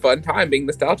fun time being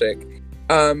nostalgic.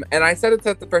 And I said it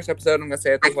at the first episode, I'm going to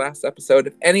say it at the last episode.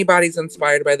 If anybody's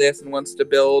inspired by this and wants to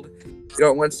build,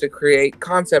 wants to create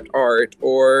concept art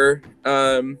or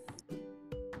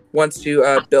wants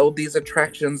to build these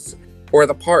attractions or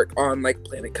the park on like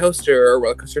Planet Coaster or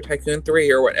Roller Coaster Tycoon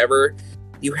 3 or whatever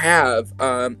you have,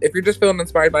 if you're just feeling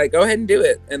inspired by it, go ahead and do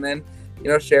it. And then,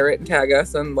 share it and tag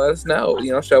us and let us know,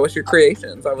 show us your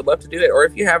creations. I would love to do it. Or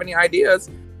if you have any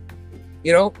ideas,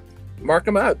 mark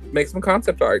them up, make some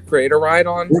concept art, create a ride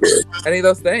on any of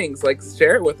those things. Like,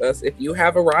 share it with us. If you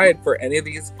have a ride for any of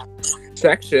these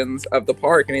sections of the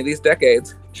park, any of these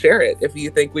decades, share it. If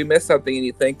you think we missed something and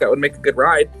you think that would make a good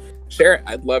ride, share it.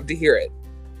 I'd love to hear it.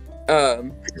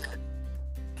 And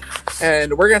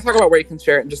we're going to talk about where you can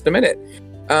share it in just a minute.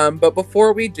 But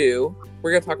before we do, we're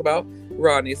going to talk about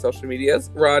Rodney's social medias.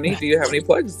 Rodney, do you have any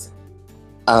plugs?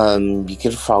 You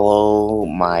can follow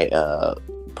my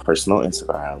personal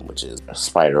Instagram, which is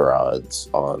Spider Rods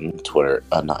on Twitter.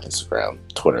 Not Instagram,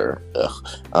 Twitter.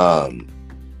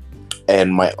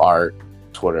 And my art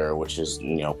Twitter, which is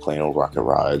plain old Rocket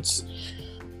Rods.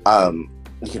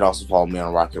 You can also follow me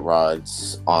on Rocket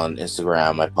Rods on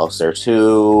Instagram. I post there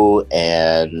too,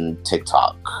 and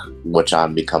TikTok, which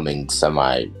I'm becoming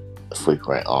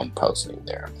semi-frequent on posting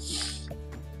there.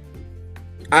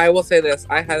 I will say this: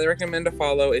 I highly recommend to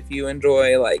follow if you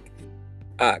enjoy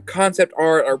concept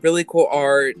art or really cool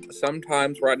art.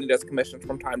 Sometimes Rodney does commissions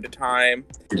from time to time.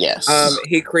 Yes.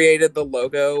 He created the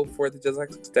logo for the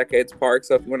Dyslexic's Decades Park,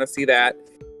 so if you want to see that,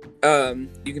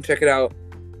 you can check it out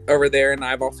over there, and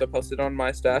I've also posted on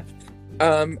my stuff.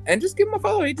 And just give him a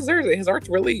follow. He deserves it. His art's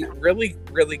really, really,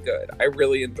 really good. I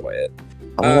really enjoy it.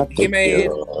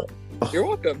 You're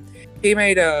welcome. He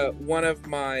made one of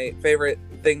my favorite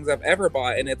things I've ever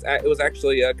bought, and it was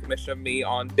actually a commission of me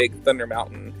on Big Thunder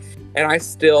Mountain. And I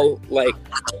still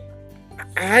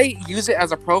I use it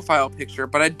as a profile picture,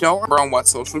 but I don't remember on what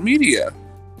social media.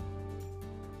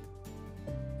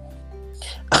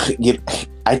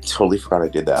 I totally forgot I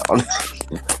did that.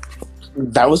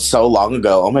 That was so long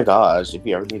ago. Oh my gosh! If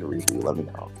you ever need a review, let me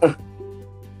know.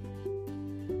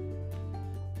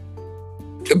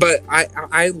 But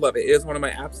I love it. It is one of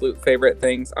my absolute favorite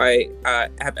things I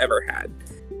have ever had.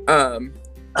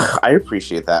 I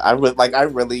appreciate that. I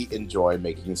really enjoy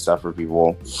making stuff for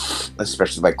people,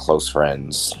 especially close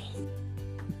friends.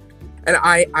 And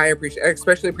I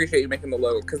especially appreciate you making the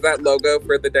logo, because that logo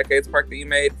for the Decades Park that you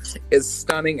made is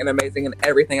stunning and amazing and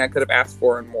everything I could have asked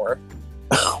for and more.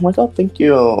 Oh my god, thank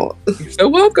you. You're so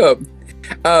welcome.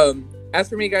 As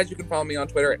for me, guys, you can follow me on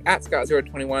Twitter at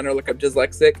Scott021 or look up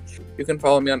Dyslexic. You can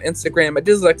follow me on Instagram at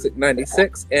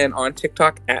Dyslexic96 and on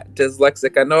TikTok at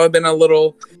Dyslexic. I know I've been a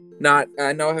little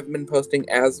I know I haven't been posting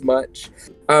as much,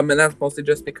 and that's mostly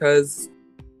just because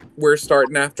we're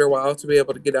starting after a while to be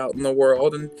able to get out in the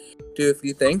world and do a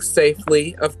few things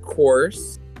safely, of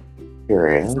course.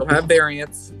 Still have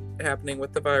variants happening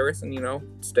with the virus, and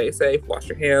stay safe, wash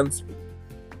your hands,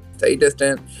 stay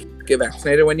distant, get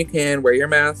vaccinated when you can, wear your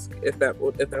mask if that's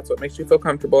what makes you feel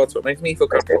comfortable. It's what makes me feel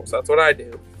comfortable, so that's what I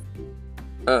do.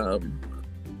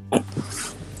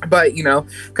 But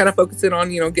kind of focusing on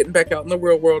getting back out in the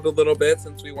real world a little bit,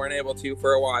 since we weren't able to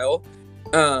for a while.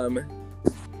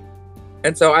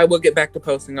 And so I will get back to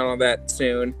posting on all that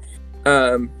soon.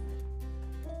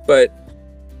 But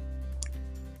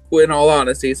in all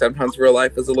honesty, sometimes real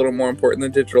life is a little more important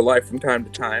than digital life from time to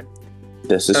time.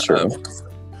 This is true.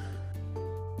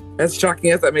 As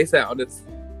shocking as that may sound,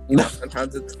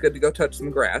 sometimes it's good to go touch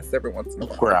some grass every once in a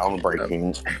while.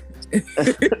 Groundbreaking.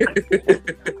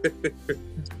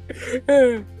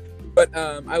 But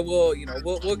I will,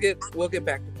 we'll get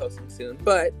back to posting soon.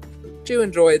 But do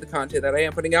enjoy the content that I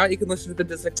am putting out. You can listen to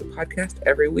the Dyslexic Podcast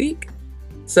every week.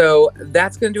 So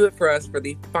that's going to do it for us for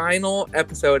the final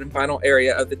episode and final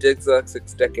area of the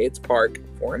Dyslexic Decades Park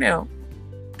for now.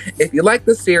 If you like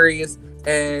the series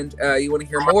and you want to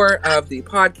hear more of the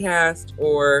podcast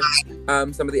or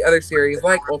some of the other series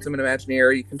like Ultimate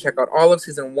Imagineer, you can check out all of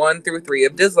season 1 through 3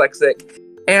 of Dyslexic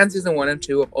and season 1 and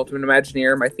 2 of Ultimate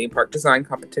Imagineer, my theme park design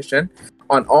competition,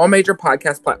 on all major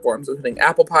podcast platforms, including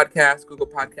Apple Podcasts, Google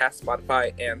Podcasts,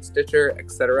 Spotify, and Stitcher,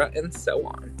 etc., and so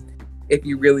on. If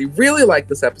you really, really like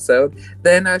this episode,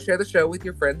 then share the show with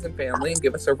your friends and family and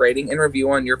give us a rating and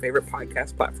review on your favorite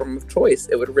podcast platform of choice.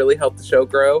 It would really help the show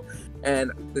grow,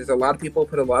 and there's a lot of people who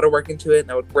put a lot of work into it,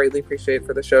 and I would greatly appreciate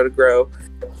for the show to grow.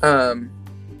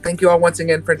 Thank you all once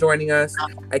again for joining us.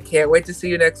 I can't wait to see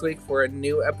you next week for a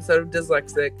new episode of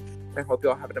Dyslexic. I hope you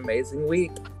all have an amazing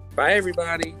week. Bye,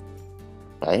 everybody.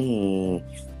 Bye.